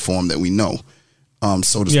traditional form that we know.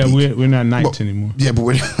 So to speak. Yeah, we're not knights anymore. Yeah, but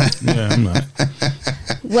we're Yeah, I'm not.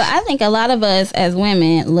 Well, I think a lot of us as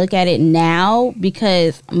women look at it now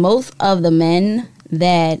because most of the men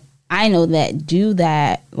that I know that do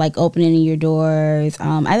that, like opening your doors.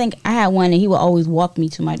 I think I had one and he would always walk me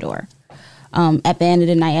to my door. At the end of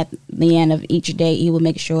the night, at the end of each day, he would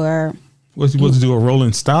make sure. What's he supposed to do? A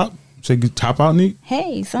rolling stop? So you top out, Nick?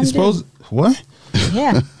 Hey, You some supposed what?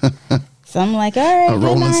 yeah. So I'm like, all right, a good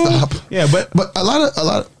rolling night. stop. Yeah, but a lot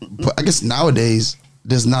of, but I guess nowadays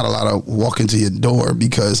there's not a lot of walking to your door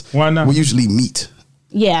because Why not? we usually meet.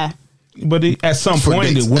 Yeah, but at some For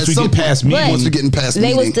point, dates. once At we some get past point, meeting, once we're getting past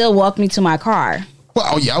they would meeting, still walk me to my car.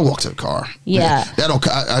 well, I walk to the car. Yeah.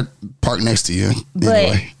 I park next to you. But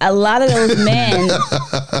Anyway. a lot of those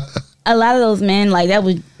men, like that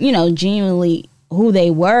was, genuinely who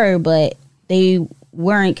they were, but they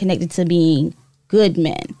weren't connected to being good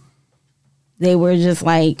men. They were just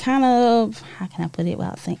like kind of, how can I put it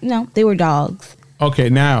without saying, no, they were dogs. okay,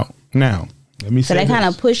 now, let me So say they kind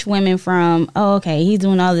of push women from, oh, okay, he's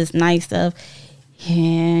doing all this nice stuff.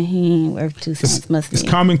 Yeah, he ain't worth 2 cents, must It's be.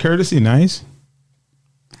 common courtesy nice.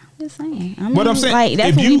 Just saying. But I'm saying, like, that's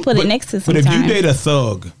if what we put it next to But sometimes. if you date a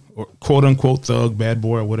thug, or quote unquote thug, bad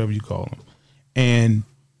boy, or whatever you call him, and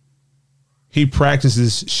he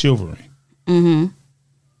practices chivalry,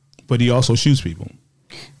 but he also shoots people,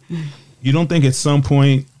 you don't think at some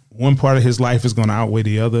point one part of his life is going to outweigh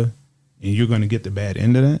the other, and you're going to get the bad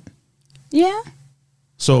end of that? Yeah.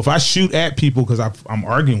 So if I shoot at people because I'm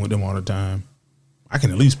arguing with them all the time, I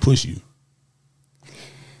can at least push you.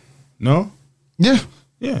 No? Yeah.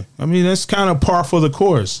 Yeah. I mean, that's kind of par for the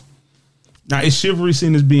course. Now, is chivalry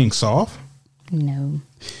seen as being soft? No.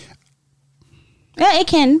 Yeah, it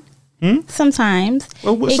can. Sometimes.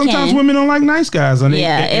 Well, It sometimes can. women don't like nice guys. And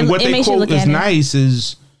Yeah, and what it they makes you quote look as at it. nice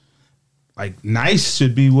is, like, nice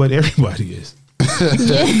should be what everybody is.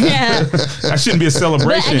 Yeah. That shouldn't be a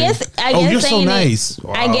celebration. I guess you're so saying nice.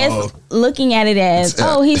 I guess looking at it as,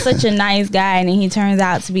 he's such a nice guy, and then he turns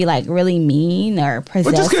out to be like really mean or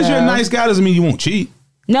possessive. But just because you're a nice guy doesn't mean you won't cheat.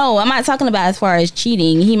 No, I'm not talking about as far as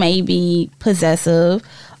cheating. He may be possessive,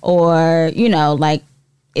 or like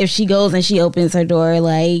if she goes and she opens her door,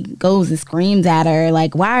 like goes and screams at her,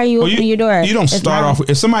 like, why are you opening your door? You don't start off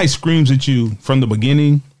if somebody screams at you from the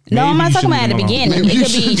beginning. No, I'm not talking about at the beginning. It could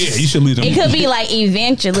be. Yeah, you should leave them. It could be like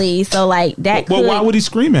eventually. So like that. Well, why would he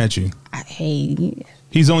scream at you? Hey,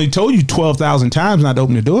 he's only told you 12,000 times not to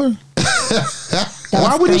open the door.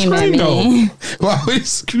 Why would he scream though? Why would he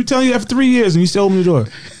keep telling you that for 3 years and you still open the door?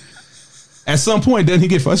 At some point, doesn't he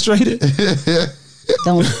get frustrated?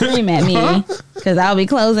 Don't scream at me, because I'll be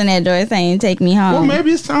closing that door saying, "Take me home." Well,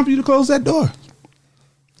 maybe it's time for you to close that door.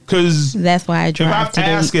 Because that's why I drive. If I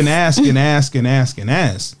ask and ask and ask and ask and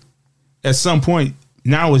ask, at some point,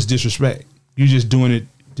 now it's disrespect. You're just doing it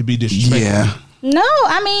to be disrespectful. Yeah. No,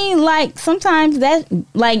 I mean, like sometimes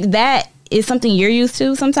that is something you're used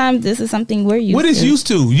to. Sometimes this is something we're used to. What is used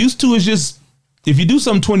to? Used to is just if you do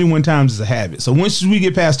something 21 times, it's a habit. So once we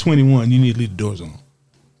get past 21, you need to leave the doors on.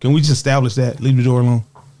 Can we just establish that? Leave the door alone.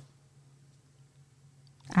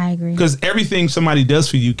 I agree. Because everything somebody does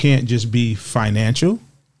for you can't just be financial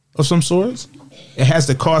of some sorts. It has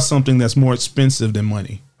to cost something that's more expensive than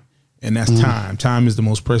money. And that's time. Time is the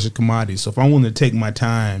most precious commodity. So if I want to take my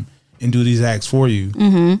time and do these acts for you.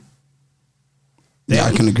 Yeah,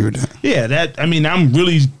 I can agree with that. Yeah, I'm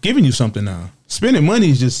really giving you something now. Spending money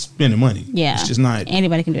is just spending money. Yeah. It's just not.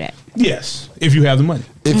 Anybody can do that. Yes. If you have the money.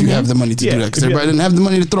 If you have the money to do that. Because everybody didn't have the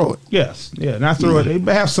money to throw it. Yes. Yeah. Not throw it.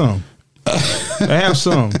 But have some. Have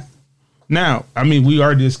some. Now, we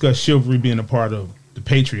already discussed chivalry being a part of the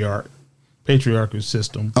patriarchal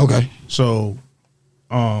system. Okay. So,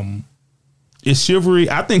 is chivalry?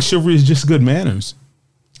 I think chivalry is just good manners.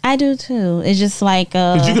 I do too. It's just like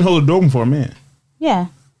because you can hold a door open for a man. Yeah.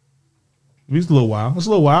 It's a little wild.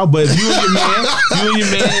 But if you and your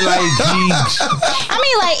man, like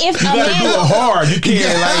if you gotta do it hard. You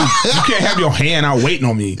can't have your hand out waiting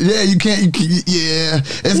on me. Yeah, you can't. Yeah,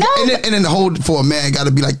 and then the hold for a man got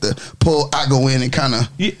to be like the pull. I go in and kind of.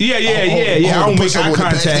 Yeah. I don't make eye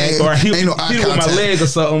contact or he with my leg or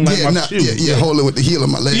something like my shoe. Yeah, hold it with the heel of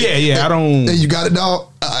my leg. Yeah. I don't. Then you got it, dog.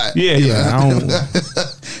 Yeah. I don't.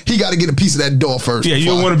 He got to get a piece of that door first. Yeah, you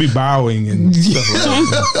don't want to be bowing and stuff like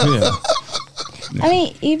that.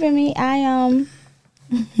 Yeah. Even me, I'll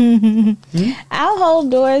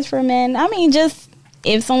hold doors for men. Just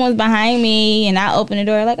if someone's behind me and I open the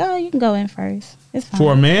door, like, oh, you can go in first. It's fine.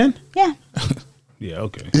 For a man? Yeah. Yeah,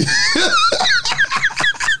 okay.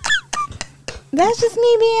 That's just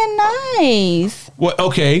me being nice. Well,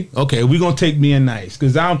 okay. We're going to take being nice.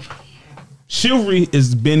 Because chivalry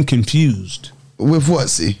has been confused. With what,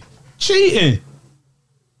 see? Cheating.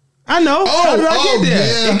 I know. How did I get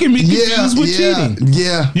there? Yeah, it can be confused with cheating.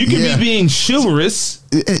 Yeah. You can be being chivalrous.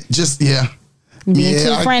 Being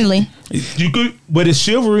too friendly. You could, but it's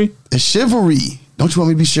chivalry. It's chivalry. Don't you want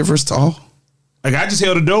me to be chivalrous tall? Like I just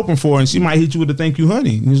held a door open for her and she might hit you with a thank you,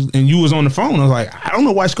 honey. And you was on the phone. I was like, I don't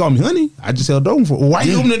know why she called me honey. I just held the door open for her. Why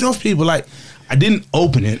you open the door for people? Like, I didn't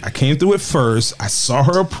open it. I came through it first. I saw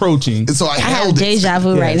her approaching. And so I held have deja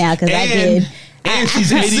vu right now because I did. And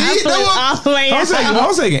she's 80. I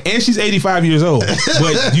was thinking, and she's 85 years old.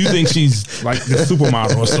 But you think she's like the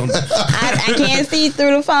supermodel or something? I can't see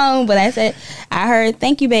through the phone, but I heard,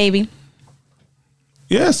 thank you, baby.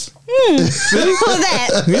 Yes. See? Who's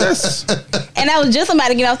that? Yes. And I was just about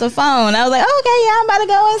to get off the phone. I was like, oh, okay, yeah, I'm about to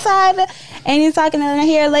go inside. And he's talking, and I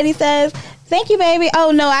hear a lady says, thank you, baby. Oh,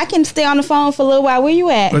 no, I can stay on the phone for a little while. Where you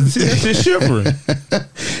at? But see, that's just chivalry.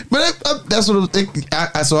 But that's what I think.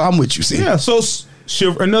 So I'm with you, see. Yeah, so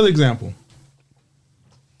another example.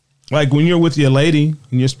 Like when you're with your lady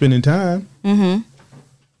and you're spending time, you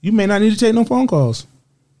may not need to take no phone calls.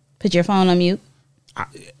 Put your phone on mute.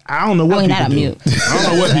 I don't know what people do. Mute. I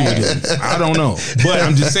don't know what people do. I don't know. But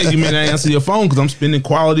I'm just saying you may not answer your phone because I'm spending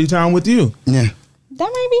quality time with you. Yeah. That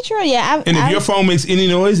might be true, yeah. And if your phone makes any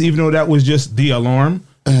noise, even though that was just the alarm.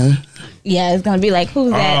 Yeah, it's going to be like,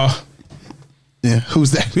 who's that? Yeah,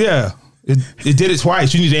 who's that? Yeah. It did it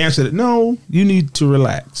twice. You need to answer it. No, you need to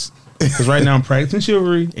relax. Because right now I'm practicing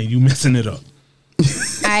chivalry and you messing it up.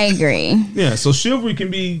 I agree. Yeah, so chivalry can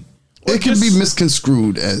be... It can be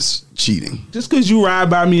misconstrued as cheating. Just because you ride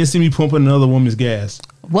by me and see me pumping another woman's gas.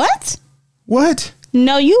 What? What?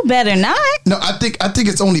 No, you better not. No, I think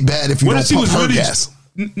it's only bad if you don't pump her gas.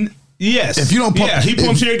 Yes. If you don't pump... Yeah, he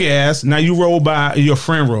pumps your gas. Now you roll by, your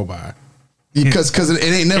friend roll by. Because it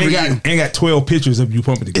ain't never you. Ain't got 12 pictures of you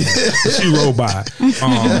pumping the gas. She rolled by.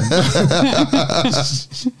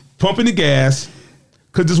 Pumping the gas.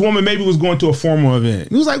 Because this woman maybe was going to a formal event.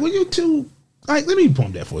 He was like, well, you two, like, let me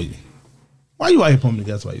pump that for you. Why are you out here pumping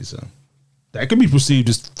the gas by yourself? That could be perceived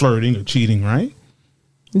as flirting or cheating, right?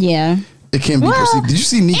 Yeah. It can be perceived. Did you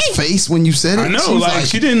see Neek's face when you said it? I know, like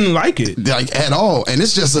she didn't like it, like at all. And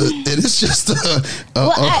it's just a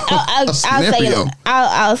scenario.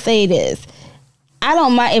 I'll say this. I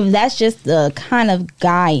don't mind if that's just the kind of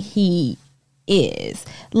guy he is.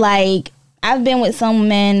 Like, I've been with some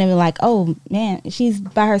men and be like, oh man, she's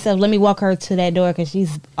by herself. Let me walk her to that door because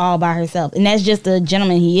she's all by herself. And that's just the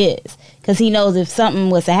gentleman he is. Because he knows if something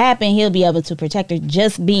was to happen, he'll be able to protect her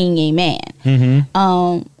just being a man.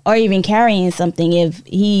 Mm-hmm. Or even carrying something if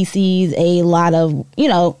he sees a lot of,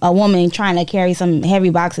 a woman trying to carry some heavy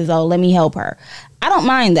boxes. Oh, let me help her. I don't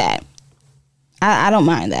mind that. I don't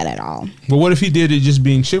mind that at all. But what if he did it just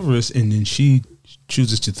being chivalrous and then she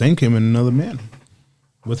chooses to thank him in another manner?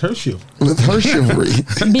 With her chivalry.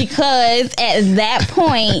 Because at that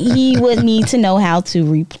point, he would need to know how to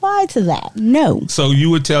reply to that. No. So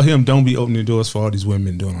you would tell him, don't be opening doors for all these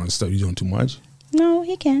women doing all this stuff. You're doing too much? No,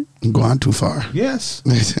 he can. I'm going too far. Yes.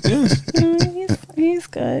 Yes. No, he's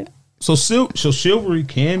good. So chivalry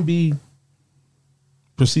can be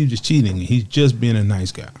perceived as cheating. He's just being a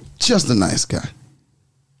nice guy. Just a nice guy.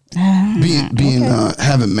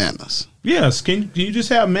 Having manners. Yes. Can you just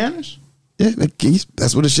have manners? Yeah,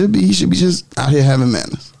 that's what it should be. He should be just out here having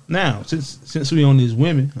manners. Now, since we on these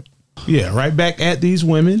women, right back at these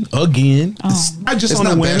women again. It's not just on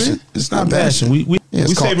the women. Bashing. It's not bashing. We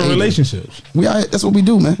saving relationships. That's what we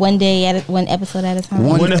do, man. One episode at a time.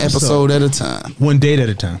 One episode at a time. One date at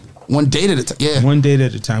a time. One date at a time. Yeah. One date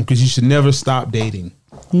at a time, because you should never stop dating.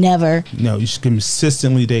 Never. No, you should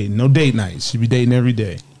consistently date. No date nights. You should be dating every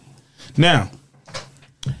day. Now,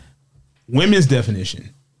 women's definition.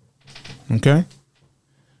 Okay?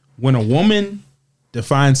 When a woman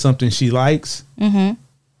defines something she likes,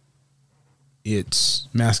 it's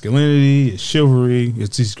masculinity, it's chivalry,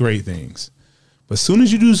 it's these great things. But as soon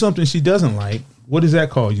as you do something she doesn't like, what does that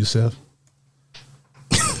call, Yusef?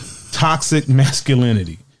 Toxic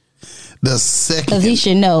masculinity. The second. Because he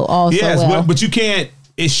should know also. Yes, but you can't,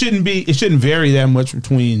 it shouldn't vary that much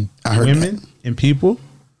between women and people.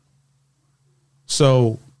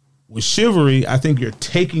 So with chivalry, I think you're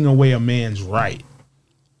taking away a man's right.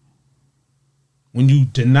 When you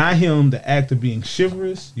deny him the act of being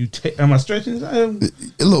chivalrous, am I stretching this?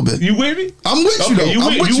 A little bit. You with me? I'm with you, though. You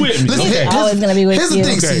with me. Listen, okay. I was going to be with here's you.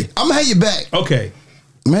 Here's the thing, see. I'm going to have your back. Okay.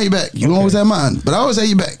 I'm going to have your back. You don't always have mine, but I always have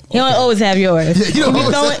your back. You don't always have yours. Yeah, you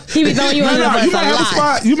don't he be throwing you under the bus a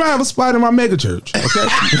lot. You might have a spot in my mega church, okay?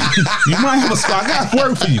 You might have a spot. I got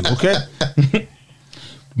work for you, okay?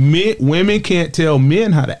 Women can't tell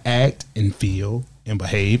men how to act and feel and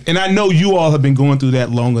behave. And I know you all have been going through that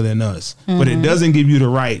longer than us, but it doesn't give you the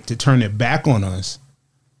right to turn it back on us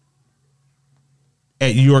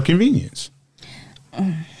at your convenience.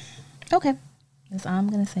 Okay. That's all I'm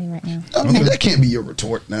going to say right now. I mean, that can't be your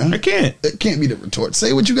retort now. I can't. It can't be the retort.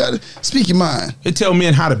 Say what you got to speak your mind. It tell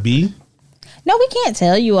men how to be. No, we can't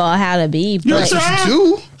tell you all how to be. You're But trying.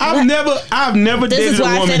 You do. I've never This dated is a why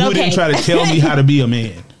I woman said, who didn't okay. try to tell me how to be a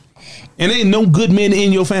man. And ain't no good men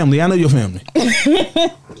in your family. I know your family.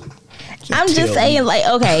 I'm just saying, like,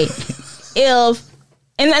 okay, and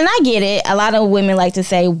I get it. A lot of women like to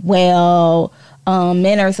say, well,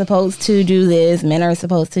 men are supposed to do this, men are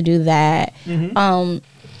supposed to do that.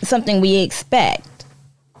 Something we expect.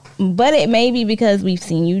 But it may be because we've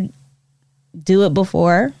seen you do it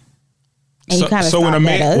before. And you kind of when a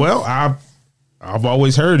man, well, I've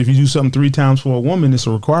always heard if you do something 3 times for a woman, it's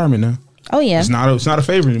a requirement now. Oh yeah, it's not a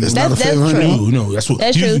favor anymore. That's true. No, that's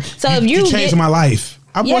true. So if you changed my life,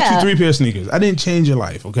 I bought you 3 pair of sneakers. I didn't change your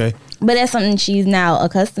life, okay? But that's something she's now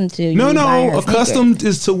accustomed to. No, accustomed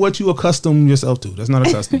is to what you accustom yourself to. That's not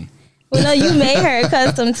accustomed. Well, no, you made her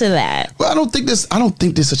accustomed to that. Well, I don't think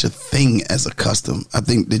there's such a thing as a custom. I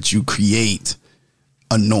think that you create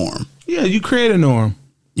a norm. Yeah, you create a norm.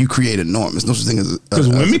 You create a norm. There's no such thing as because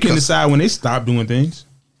women can decide when they stop doing things.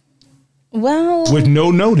 Well, with no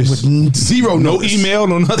notice, with zero notice. Email,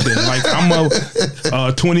 no nothing. Like I'm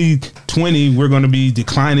 2020, we're going to be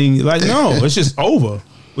declining. Like no, it's just over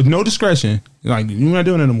with no discretion. Like you're not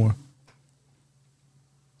doing it anymore.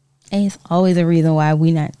 And it's always a reason why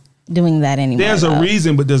we're not doing that anymore. There's a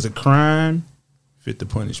reason, but does a crime fit the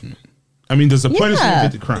punishment? I mean, does the punishment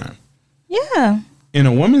fit the crime? Yeah. In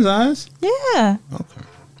a woman's eyes? Yeah. Okay.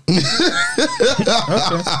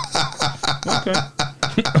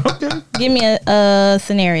 Okay. Give me a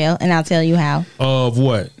scenario and I'll tell you how. Of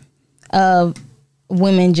what? of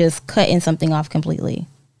women just cutting something off completely?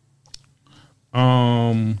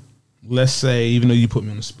 Let's say, even though you put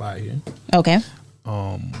me on the spot here, Okay.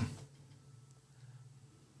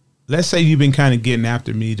 let's say you've been kind of getting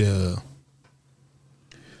after me to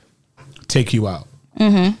take you out.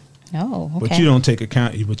 Oh, okay. But you don't take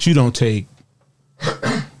account. But you don't take.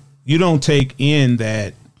 You don't take in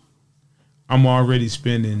that I'm already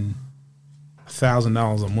spending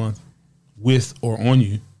 $1,000 a month with or on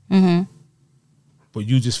you. But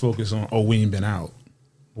you just focus on, oh, we ain't been out.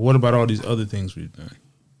 But what about all these other things we've done?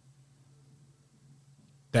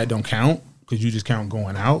 That don't count because you just count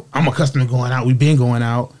going out. I'm accustomed to going out. We've been going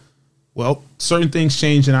out. Well, certain things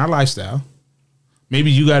change in our lifestyle.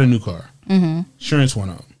 Maybe you got a new car. Insurance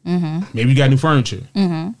went up. Maybe you got new furniture.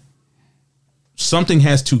 Something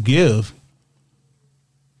has to give.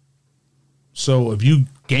 So if you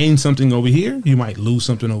gain something over here, you might lose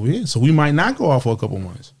something over here. So we might not go out for a couple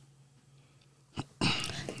months.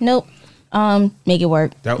 Nope. Make it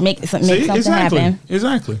work. Make something happen.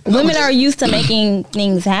 Exactly. Women are used to making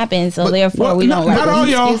things happen, so therefore we don't not all like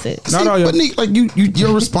y'all. excuses. Not all y'all. But Nick, like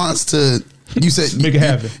your response to you said Make it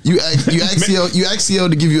happen. You asked CL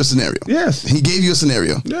to give you a scenario. Yes. He gave you a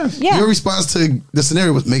scenario. Yes. Yeah. Your response to the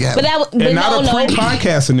scenario was make it happen. And not a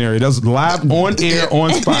pre-podcast scenario. That's live on air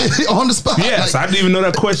on spot. On the spot. Yes, I didn't even know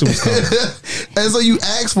that question was coming. And so you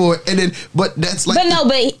asked for it, and then but that's like. But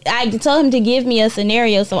I told him to give me a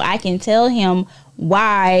scenario so I can tell him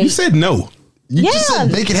why. You said no. You just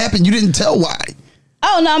said make it happen. You didn't tell why.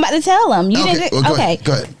 Oh no, I'm about to tell him. You didn't. Well, Okay,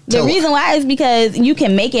 go ahead. The reason why is because you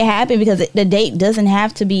can make it happen because the date doesn't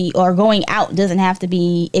have to be, or going out doesn't have to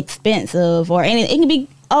be expensive or anything. It can be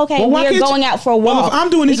okay. Well, we're going out for a walk. Well, if I'm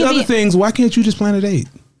doing these other things, why can't you just plan a date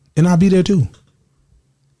and I'll be there too?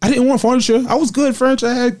 I didn't want furniture. I was good furniture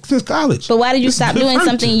I had since college. But why did you stop doing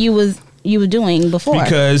something you were doing before?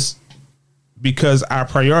 Because our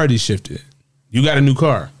priorities shifted. You got a new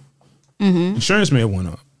car. Insurance may have went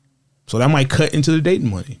up. So that might cut into the dating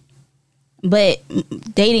money. But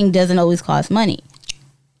dating doesn't always cost money.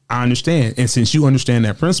 I understand. And since you understand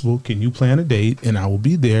that principle, can you plan a date and I will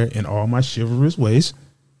be there in all my chivalrous ways?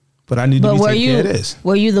 But I need to be taking care of this.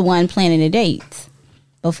 Were you the one planning the dates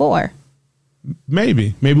before?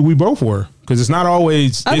 Maybe we both were. Because it's not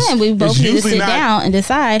always. Okay, we both need to sit down and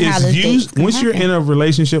decide how this date. Once you're in a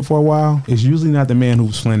relationship for a while, it's usually not the man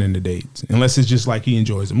who's planning the dates. Unless it's just like he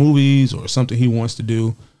enjoys the movies or something he wants to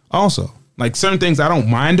do. Also, like certain things I don't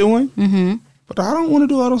mind doing, but I don't want to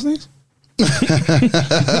do all those things.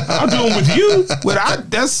 I'll do them with you, but I'm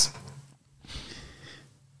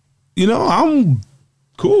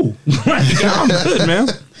cool. I'm good, man.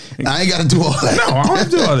 I ain't got to do all that. No, I don't have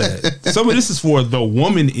to do all that. Some of this is for the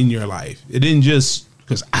woman in your life. It didn't just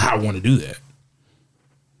because I want to do that.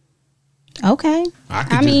 Okay.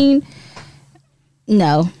 I mean,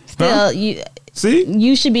 no. Still, you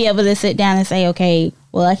should be able to sit down and say, okay,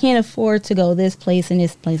 well, I can't afford to go this place and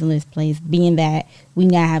this place and this place, being that we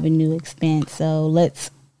now have a new expense. So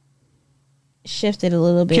let's shift it a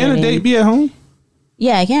little bit. Can a date be at home?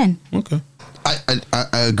 Yeah, I can. Okay. I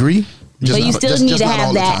agree. But you still need to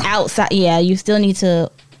have that outside. Yeah, you still need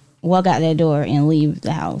to walk out that door and leave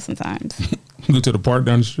the house sometimes. Go to the park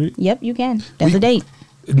down the street? Yep, you can. That's a date.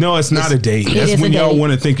 No, it's not a date. That's when y'all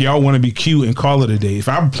want to think y'all want to be cute and call it a date. If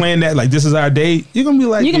I'm playing that like this is our date, you're gonna be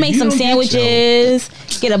like, you can make some sandwiches,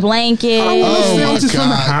 get a blanket. Sandwiches from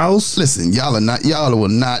the house. Listen, y'all will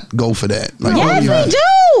not go for that. Like, yes, we do.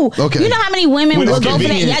 Okay, you know how many women will go for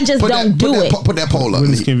that? Y'all just don't do it. Put that poll up.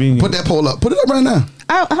 Put that poll up. Put it up right now.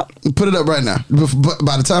 Put it up right now.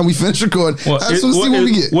 By the time we finish recording, see what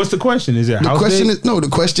we get. What's the question? Is there the question date? The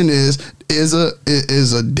question is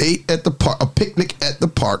a date at the park, a picnic at the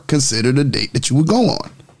park, considered a date that you would go on?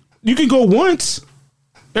 You can go once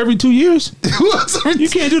every 2 years. You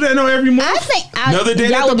can't do that every month. I think another date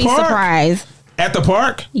y'all at the would be park? Surprised. At the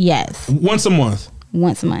park? Yes. Once a month.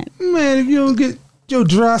 Once a month. Man, if you don't get your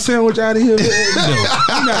dry sandwich out of here,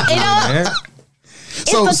 you're not doing that.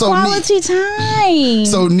 It's a quality time.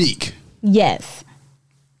 So Neek. Yes.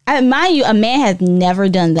 Mind you, a man has never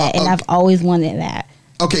done that, and I've always wanted that.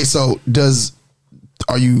 Okay, so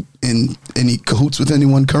are you in any cahoots with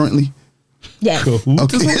anyone currently? Yes. Cahoots?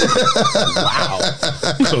 Okay. Wow.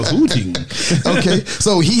 Cahooting. Okay,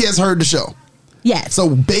 so he has heard the show. Yes.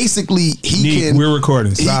 So basically, we're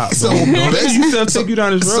recording. Stop. Don't let take you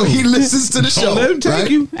down this road. So he listens to the show. Don't let him take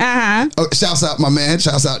you. Shouts out, my man.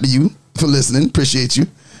 Shouts out to you for listening. Appreciate you.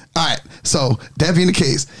 All right. So that being the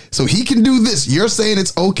case, so he can do this. You're saying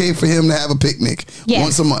it's okay for him to have a picnic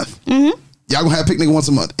once a month. Y'all gonna have a picnic once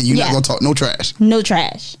a month, and you're not gonna talk no trash. No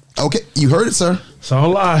trash. Okay, you heard it, sir. It's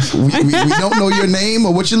all lies. We don't know your name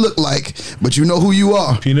or what you look like, but you know who you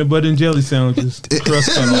are. Peanut butter and jelly sandwiches.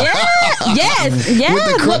 Crust cut off. Yeah,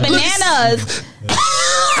 yes, with bananas.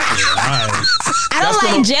 I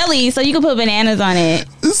don't like jelly, so you can put bananas on it.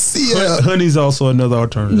 See, Honey's also another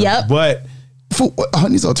alternative. Yep. But for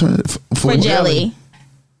honey's alternative For jelly.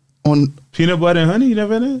 on. peanut butter and honey, you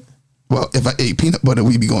never had that? Well, if I ate peanut butter,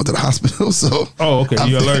 we'd be going to the hospital. So, Oh, okay.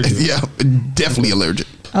 You're allergic. Yeah, definitely allergic.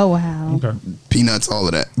 Oh wow. Okay. Peanuts, all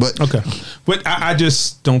of that. But Okay. But I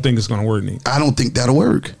just don't think it's going to work, Nick. I don't think that'll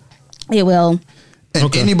work. It will. And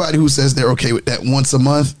Okay. anybody who says they're okay with that once a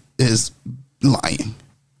month is lying.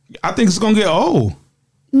 I think it's going to get old.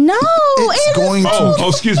 No, It's going to. Oh,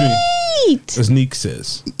 excuse me. Wait. As Nick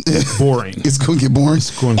says. Boring. It's going to get boring.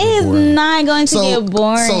 It's going to get It's boring. not going to get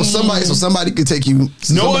boring. So somebody could take you.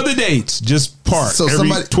 No other dates. Just park. So every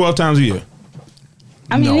somebody- 12 times a year.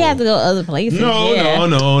 I mean, we No. have to go other places. No, yeah.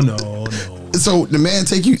 no. So the man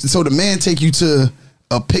take you. So the man take you to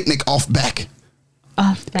a picnic off back.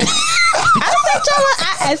 Off back.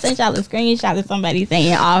 I sent y'all a screenshot of somebody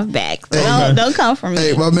saying off back. So don't come for me.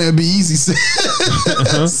 Hey, my man, Be Easy said,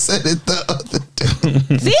 said it the other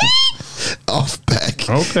day. See? Off back.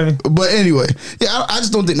 Okay. But anyway, yeah, I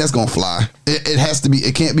just don't think that's gonna fly. It has to be.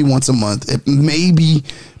 It can't be once a month. It may be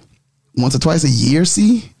once or twice a year.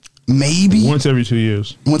 See, maybe Once every 2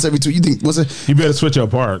 years. once every two. You think once? You better switch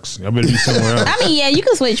up parks. I better be somewhere else. I mean, yeah, you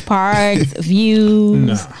can switch parks, views.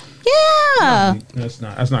 Nah. Yeah. That's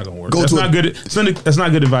not gonna work. Go That's to not a- good. That's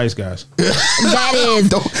not good advice, guys. That is.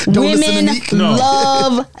 Don't listen to women Neek. No.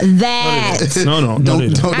 love that. No, Don't they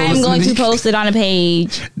don't. I'm listen going to Neek. post it on a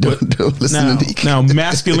page. Don't listen Now, to Neek. now,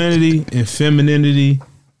 masculinity and femininity,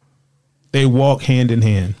 they walk hand in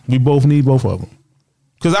hand. We both need both of them.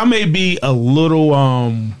 Because I may be a little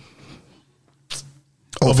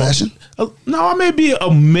Old fashioned. no, I may be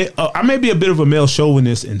a bit of a male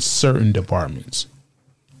chauvinist in certain departments.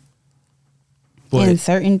 But In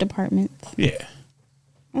certain departments. yeah,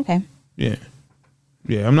 Okay. yeah,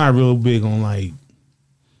 I'm not real big on like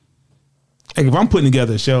if I'm putting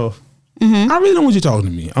together a shelf. I really don't want you talking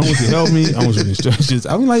to me. I want you to help me. I want you to instructions.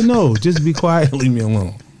 I'm like, no, just be quiet. Leave me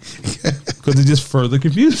alone. Because it just further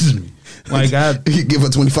confuses me. Like You give her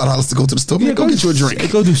 $25 to go to the store. Man, go get you a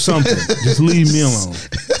drink. Go do something. Just leave me alone.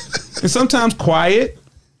 And sometimes quiet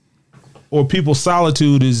or people's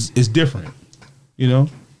solitude is different. You know,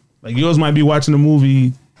 like yours might be watching a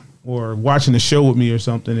movie or watching a show with me or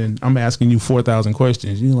something, and I'm asking you 4,000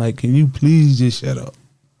 questions. You're like, can you please just shut up?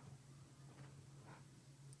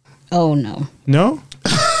 Oh, no. No,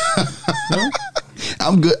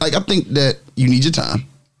 I'm good. Like I think that you need your time,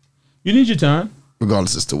 you need your time.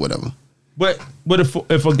 regardless as to whatever. But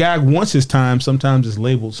if a guy wants his time, sometimes it's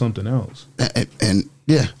labeled something else. And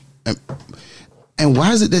yeah, and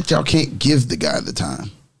why is it that y'all can't give the guy the time?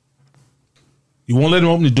 You won't let him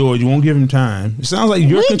open the door. You won't give him time. It sounds like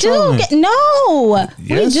you're We controlling. no.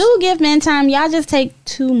 Yes. We do give men time. Y'all just take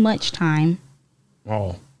too much time.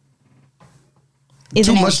 Oh,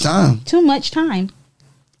 Isn't Too it? much time. Too much time.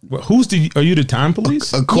 well, are you the time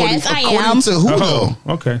police? According, Yes, I according am. to who Oh,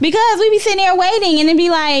 though? okay. Because we be sitting there waiting and it be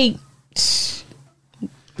like,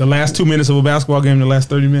 The last 2 minutes of a basketball game, the last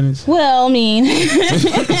 30 minutes. well, I mean,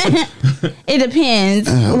 it depends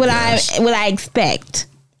Oh, what gosh. I expect.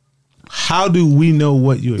 How do we know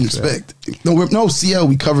what you expect? Expect. No, CL,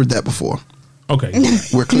 we covered that before. Okay.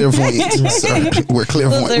 We're clairvoyant. sir. We're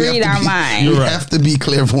clairvoyant. Supposed to read our be, mind. You're we right. have to be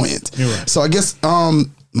clairvoyant. You're right. So I guess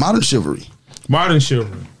modern chivalry. Modern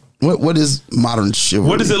chivalry. What is modern chivalry?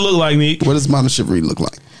 What does it look like, Neek? What does modern chivalry look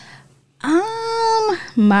like?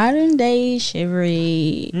 Modern day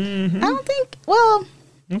chivalry. I don't think. Well,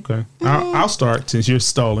 Okay. I'll start since you're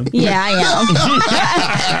stalling. yeah, I am.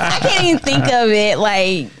 I can't even think of it.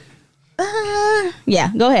 Like,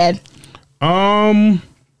 yeah, go ahead.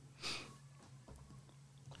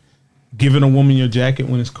 Giving a woman your jacket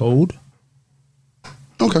when it's cold.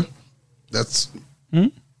 Okay, that's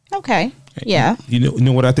Okay, yeah. You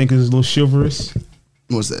know what I think is a little chivalrous?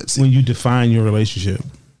 what's that? See, When you define your relationship.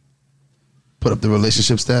 put up the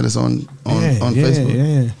relationship status on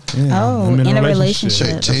Facebook. Yeah. Oh, I'm in a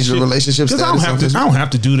relationship. Change the relationship 'Cause status. I don't have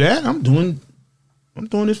to do that. I'm doing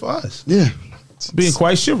it for us. Yeah, Being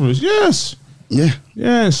quite chivalrous. Yes. yeah.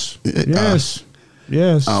 Yes. Yes.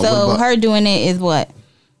 Yes. What So about- her doing it is what?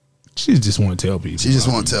 She just want to tell people. She just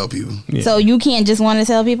want to tell people. Yeah. So you can't just want to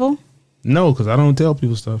tell people? No, because I don't tell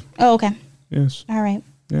people stuff. Oh, okay. Yes. All right.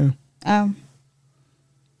 Yeah.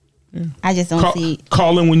 I just don't see.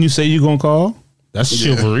 Calling when you say you're gonna call. That's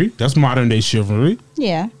chivalry. That's modern day chivalry.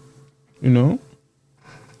 Yeah. You know.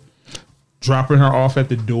 Dropping her off at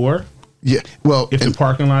the door Yeah. Well, if the and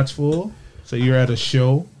parking lot's full. So you're at a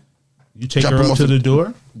show, you take Drop her them up off to at- the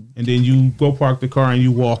door, and then you go park the car and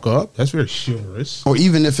you walk up. That's very chivalrous. Or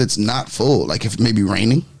even if it's not full, like if it may be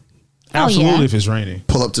raining, Oh, Absolutely, yeah. if it's raining.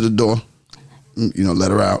 pull up to the door,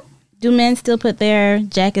 let her out. Do men still put their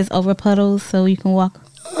jackets over puddles so you can walk?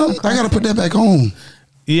 I gotta put that back home.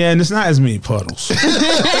 Yeah, and it's not as many puddles.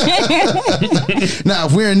 Now,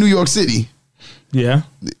 if we're in New York City, Yeah.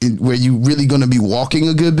 where you really gonna be walking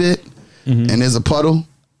a good bit, and there's a puddle,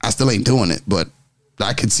 I still ain't doing it, but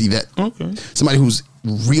I could see that. Okay. Somebody who's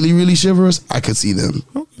really, really chivalrous, I could see them.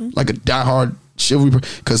 Okay. Like a diehard chivalry,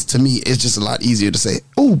 because to me, it's just a lot easier to say,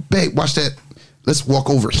 oh, babe, watch that. Let's walk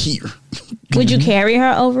over here. Would you carry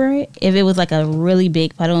her over it if it was like a really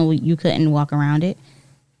big puddle and you couldn't walk around it?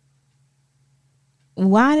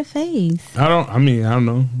 Why the face? I don't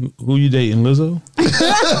know. Who you dating, Lizzo?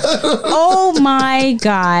 Oh my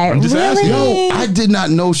God. I'm just asking. Really? Yo, I did not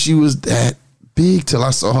know she was that big till I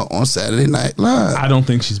saw her on Saturday Night Live. I don't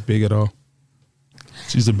think she's big at all.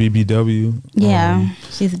 She's a BBW. Yeah,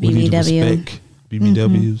 she's a We need to BBW. respect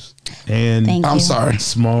BBWs and Thank I'm you. sorry.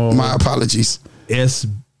 small My apologies.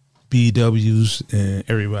 SBWs and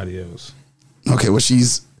everybody else. Okay, well,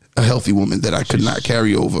 she's a healthy woman that I could not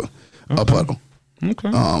carry over a puddle.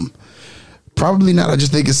 Okay. Probably not. I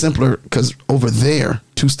just think it's simpler because over there,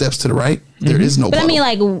 2 steps to the right, there is no But puddle. I mean,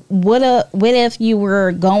 like, what if you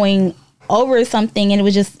were going over something and it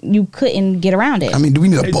was just you couldn't get around it? I mean, do we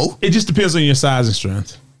need a boat? It just depends on your size and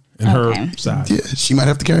strength and Okay. her size. Yeah, she might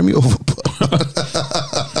have to carry me over.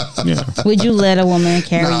 Yeah. Would you let a woman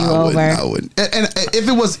carry you I over? wouldn't. And if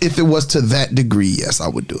it was to that degree, yes, I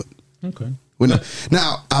would do it. Okay.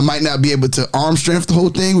 Now, I might not be able to arm strength the whole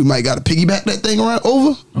thing. We might got to piggyback that thing around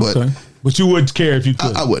over, but Okay. But you would care if you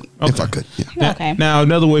could. I would if Okay. I could. Yeah. Now, Okay. now,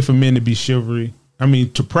 another way for men to be chivalry,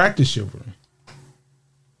 to practice chivalry,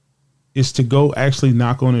 is to go actually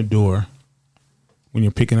knock on a door when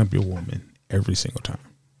you're picking up your woman every single time.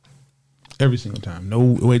 Every single time. No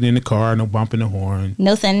waiting in the car, no bumping the horn.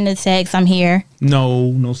 No sending the text, I'm here.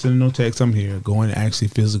 No sending no text, I'm here. Going and actually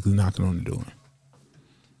physically knocking on the door.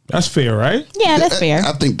 That's fair, right? Yeah, that's fair.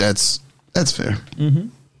 I think that's fair.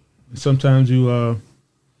 Sometimes you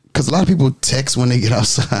Because a lot of people text when they get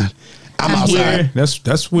outside. I'm outside. yeah,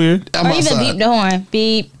 that's weird. I'm Or even outside. beep the horn.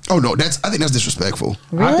 Beep. Oh no, I think that's disrespectful.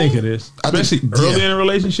 Really? I think it is. I think- Especially early yeah. in a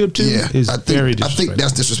relationship too. Yeah, Is I think very I disrespectful. think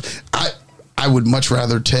that's disrespect. I would much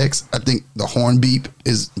rather text. I think the horn beep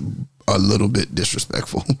is a little bit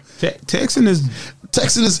disrespectful. Texting is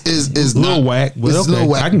Texting is A little not, whack, but it's a okay, little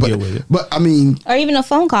whack, I can but, get with it. But I mean, Or even a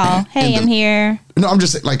phone call. Hey, And I'm here. no, I'm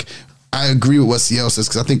just saying, like, I agree with what CL says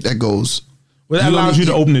because I think that goes. well, that allows you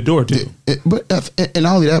to open the door too. But and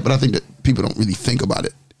not only that, but I think that people don't really think about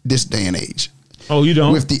it this day and age. Oh, you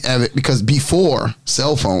don't? With the because before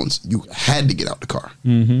cell phones, you had to get out the car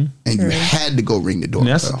and True. you had to go ring the door. And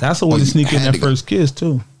that's a way to sneak in that first kiss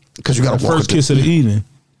too. because you got That to walk first up kiss of the evening.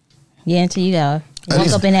 Yeah, until you go At walk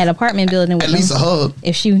least- up in that apartment building with At least a them. hug.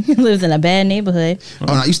 If she lives in a bad neighborhood. Oh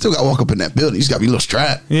no, you still got to walk up in that building. You just got to be a little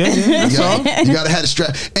strapped. Yeah, that's all. You got to have the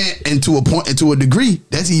strap, and to a point, and to a degree,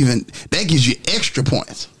 that gives you extra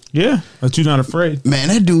points. Yeah, but you're not afraid. Man,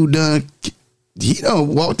 that dude done. He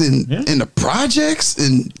done walked in Yeah. in the projects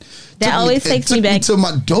and That always takes me took back- to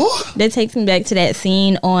my door. That takes me back to that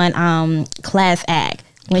scene on Class Act.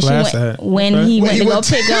 When Class she went Act, when okay. he When went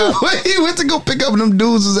to go pick up when he went to go pick up, and them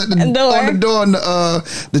dudes was at the Door. on the door on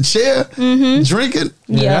the chair drinking.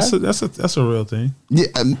 Yeah. That's a real thing. Yeah,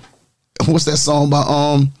 what's that song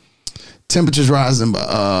by Temperatures Rising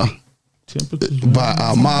by Temperatures.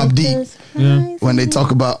 Mobb Deep Yeah. when they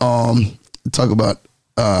talk about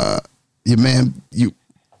your man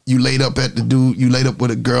you laid up at the dude you laid up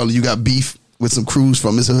with a girl and you got beef with some crews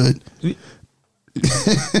from his hood.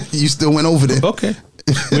 You still went over there. Okay.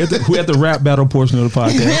 We had the rap battle portion of the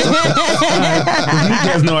podcast.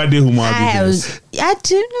 Nick has no idea who Mobb Deep is. I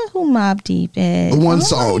do know who Mobb Deep is. One Oh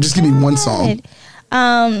song. my Just give me one song.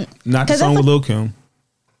 God. Not the 'Cause song that's with Lil Kim.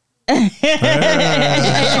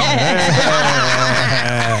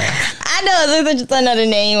 I know this is just another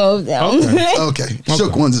name of them. Okay. Okay.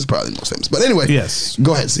 Shook Ones is probably the most famous. But anyway, Yes.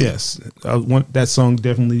 Go ahead. See. Yes. That song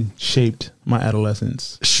definitely shaped my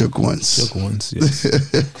adolescence. Shook Ones. Shook Ones. Yes.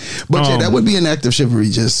 But yeah, that Um, would be an act of chivalry.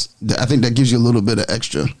 I think that gives you a little bit of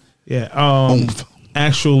extra. Yeah. Oomph.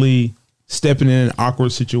 Actually stepping in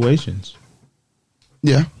awkward situations.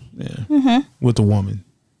 Yeah. Yeah. With a woman.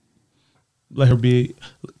 Let her be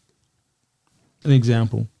an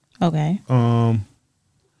example. Okay.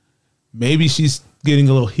 Maybe she's getting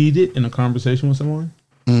a little heated in a conversation with someone,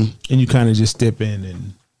 and you kind of just step in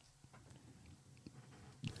and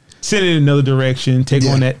send it in another direction, take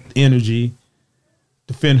Yeah. on that energy,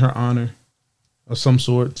 defend her honor. of some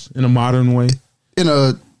sorts in a modern way. In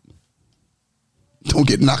a don't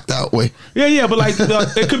get knocked out way. Yeah, but like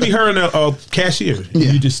it could be her and a cashier.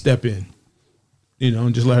 Yeah. You just step in,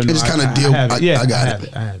 and just let her know. Just kinda deal- I got have it.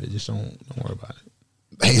 it. I have it. Just don't worry about it.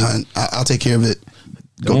 Hey, hun, I'll take care of it.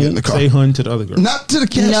 Go get in the Don't car. say hun to the other girl. Not to the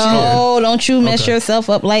cashier. No, don't you mess Okay. yourself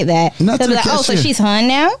up like that. Not to They'll be the like, oh, so cashier. she's hun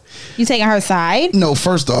now? You taking her side? No,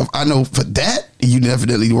 first off, I know for that you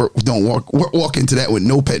definitely don't walk into that with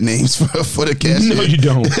no pet names for the cashier. No, you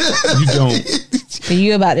don't. You don't. So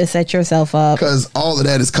you about to set yourself up. Because all of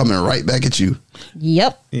that is coming right back at you.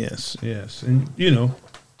 Yep. Yes, and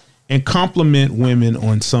and compliment women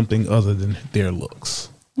on something other than their looks.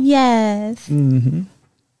 Yes.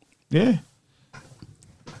 Yeah,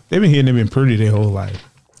 they've been hearing they've been pretty their whole life.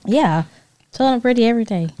 Yeah. Tell them pretty every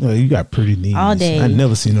day. Oh, you got pretty knees. All day. I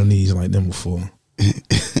never seen no knees like them before.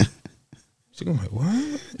 She gonna be like,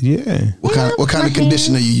 what? Yeah. What kind of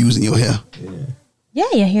conditioner you use in your hair? Yeah,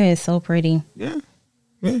 your hair is so pretty. Yeah.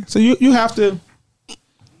 So you have to.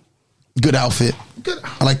 Good outfit. Good.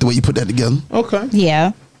 I like the way you put that together. Okay.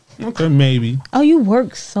 Yeah. Okay. Maybe. Oh, you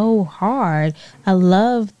work so hard. I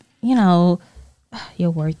love, your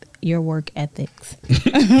work ethics.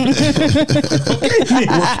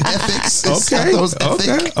 Ethics. Okay. Those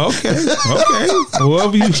ethics. Okay.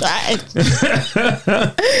 Whoever you.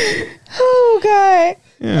 Oh God.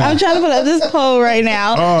 Yeah. I'm trying to put up this poll right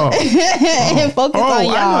now Oh. and focus on I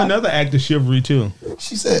know y'all. another act of chivalry too.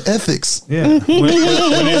 She said ethics. Yeah.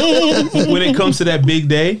 When it comes to that big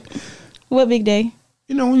day, What big day?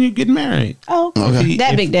 when you get married. Oh, Okay.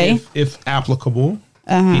 that big day. If applicable,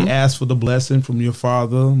 he asks for the blessing from your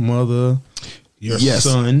father, mother, your Yes.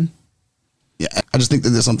 son. Yeah, I just think that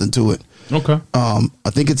there's something to it. Okay. I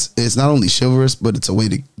think it's not only chivalrous, but it's a way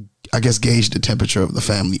to, I guess, gauge the temperature of the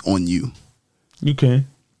family on you. You can.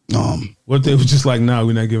 What if they was just like, nah,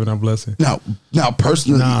 we're not giving our blessing. Now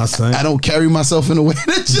personally, Nah, son. I don't carry myself in a way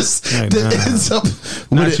that just Hey, that nah. ends up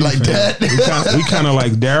Not with it you, like fam. that. We kind of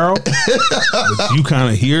like Daryl, but you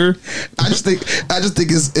kind of here. I just think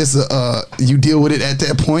it's a you deal with it at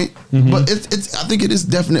that point, but it's I think it is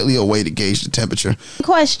definitely a way to gauge the temperature.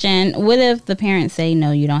 Question: what if the parents say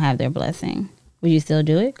no, you don't have their blessing? Would you still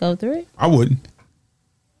do it? Go through it? I wouldn't.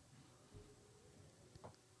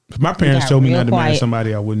 If my parents got told me real not to marry quiet.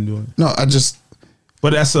 somebody, I wouldn't do it. No, But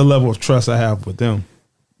that's the level of trust I have with them.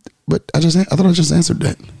 I thought I just answered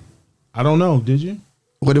that. I don't know. Did you?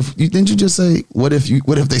 What if you didn't you just say what if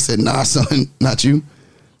they said nah, son, not you?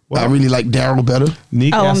 I really like Daryl better.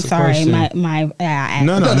 Nick Oh, I'm asked a sorry. question.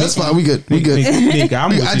 No. No, that's fine. We good. We good. Nick, I'm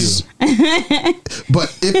with I you. just-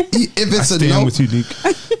 But if I it's a stand no, with you, Nick.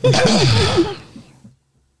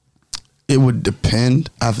 it would depend.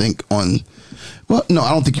 I think on. Well, no,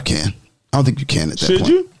 I don't think you can. I don't think you can at that Should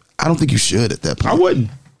point. you? I don't think you should at that point. I wouldn't.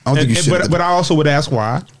 I don't think you should. But I also would ask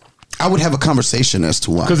why. I would have a conversation as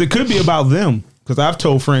to why. Because it could be about them. Because I've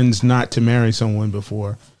told friends not to marry someone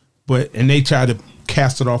before, and they try to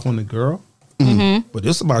cast it off on the girl. Mm-hmm. But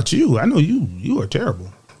it's about you. I know you. You are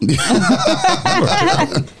terrible. You are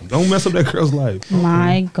terrible. Don't mess up that girl's life.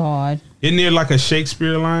 My God. Isn't there like a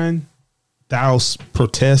Shakespeare line? Thou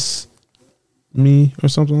protest me or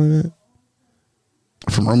something like that?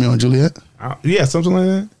 From Romeo and Juliet. Yeah, something like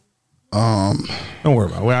that. Don't worry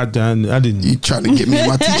about it. Well, I didn't. You trying to get me in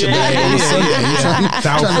my teacher bag on a Sunday? You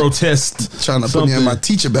Thou protest. trying to put me in my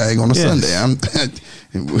teacher bag on a Yes. Sunday?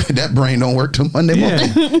 That brain don't work till Monday morning.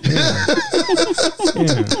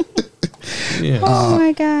 Yeah. Oh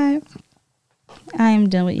my God. I am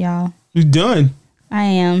done with y'all. You done? I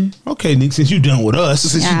am. Okay, Nick. Since you done with us,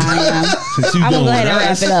 Since Yeah, you I am. since you I'm done gonna go with ahead and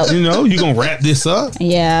wrap us, it up. you gonna wrap this up.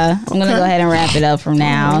 Yeah, I'm gonna go ahead and wrap it up from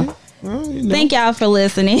now. Well, Thank y'all for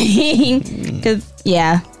listening. Cause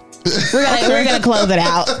we're gonna close it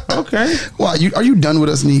out. Okay. Why are you done with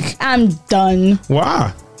us, Neek? I'm done.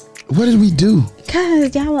 Why? What did we do?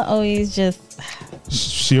 Cause y'all are always just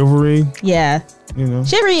Chivalry. yeah. You know.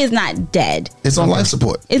 Chivalry is not dead. It's on life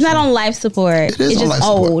support. It's not on life support. It is it's on just life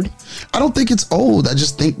support. old. I don't think it's old. I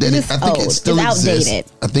just think that It's I think old. it still It's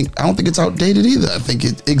exists. outdated. I don't think it's outdated either. I think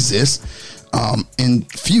it exists in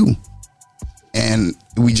few, and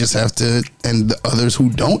we just have to. And the others who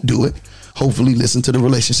don't do it, hopefully, listen to the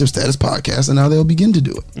Relationship Status Podcast, and now they'll begin to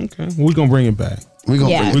do it. Okay. We're gonna bring it back. We're gonna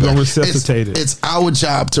Yeah. bring it We're gonna back. resuscitate it. It's our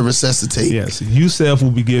job to resuscitate. Yes. Yousef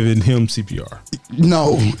will be giving him CPR.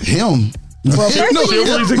 No, him. Well, first No, we need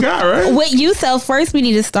Chivalry's a guy, right? With Yousef, first we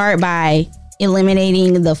need to start by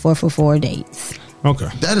eliminating the 444 dates. Okay.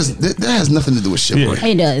 that has nothing to do with chivalry. Yeah.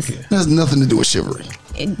 It does. That has nothing to do with chivalry.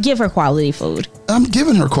 Give her quality food. I'm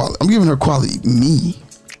giving her quality. I'm giving her quality me.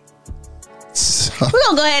 We're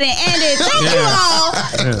going to go ahead and end it. Thank you all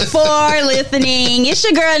for listening. It's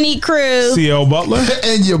your girl, Neat Cruz. C.L. Butler.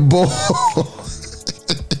 And your boy.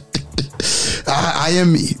 I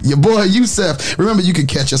am me, your boy Yusef. Remember, you can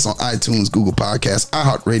catch us on iTunes, Google Podcasts,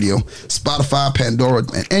 iHeartRadio, Spotify, Pandora,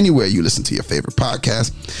 and anywhere you listen to your favorite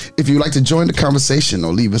podcast. If you'd like to join the conversation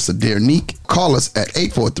or leave us a Dear Neek, call us at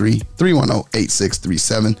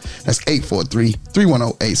 843-310-8637. That's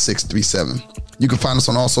 843-310-8637. You can find us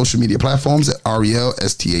on all social media platforms at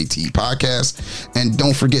RELSTAT Podcast. And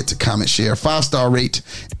don't forget to comment, share, 5-star rate,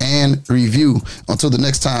 and review. Until the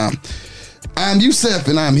next time, I'm Yusef,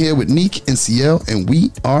 and I'm here with Neek and CL, and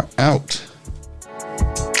we are out.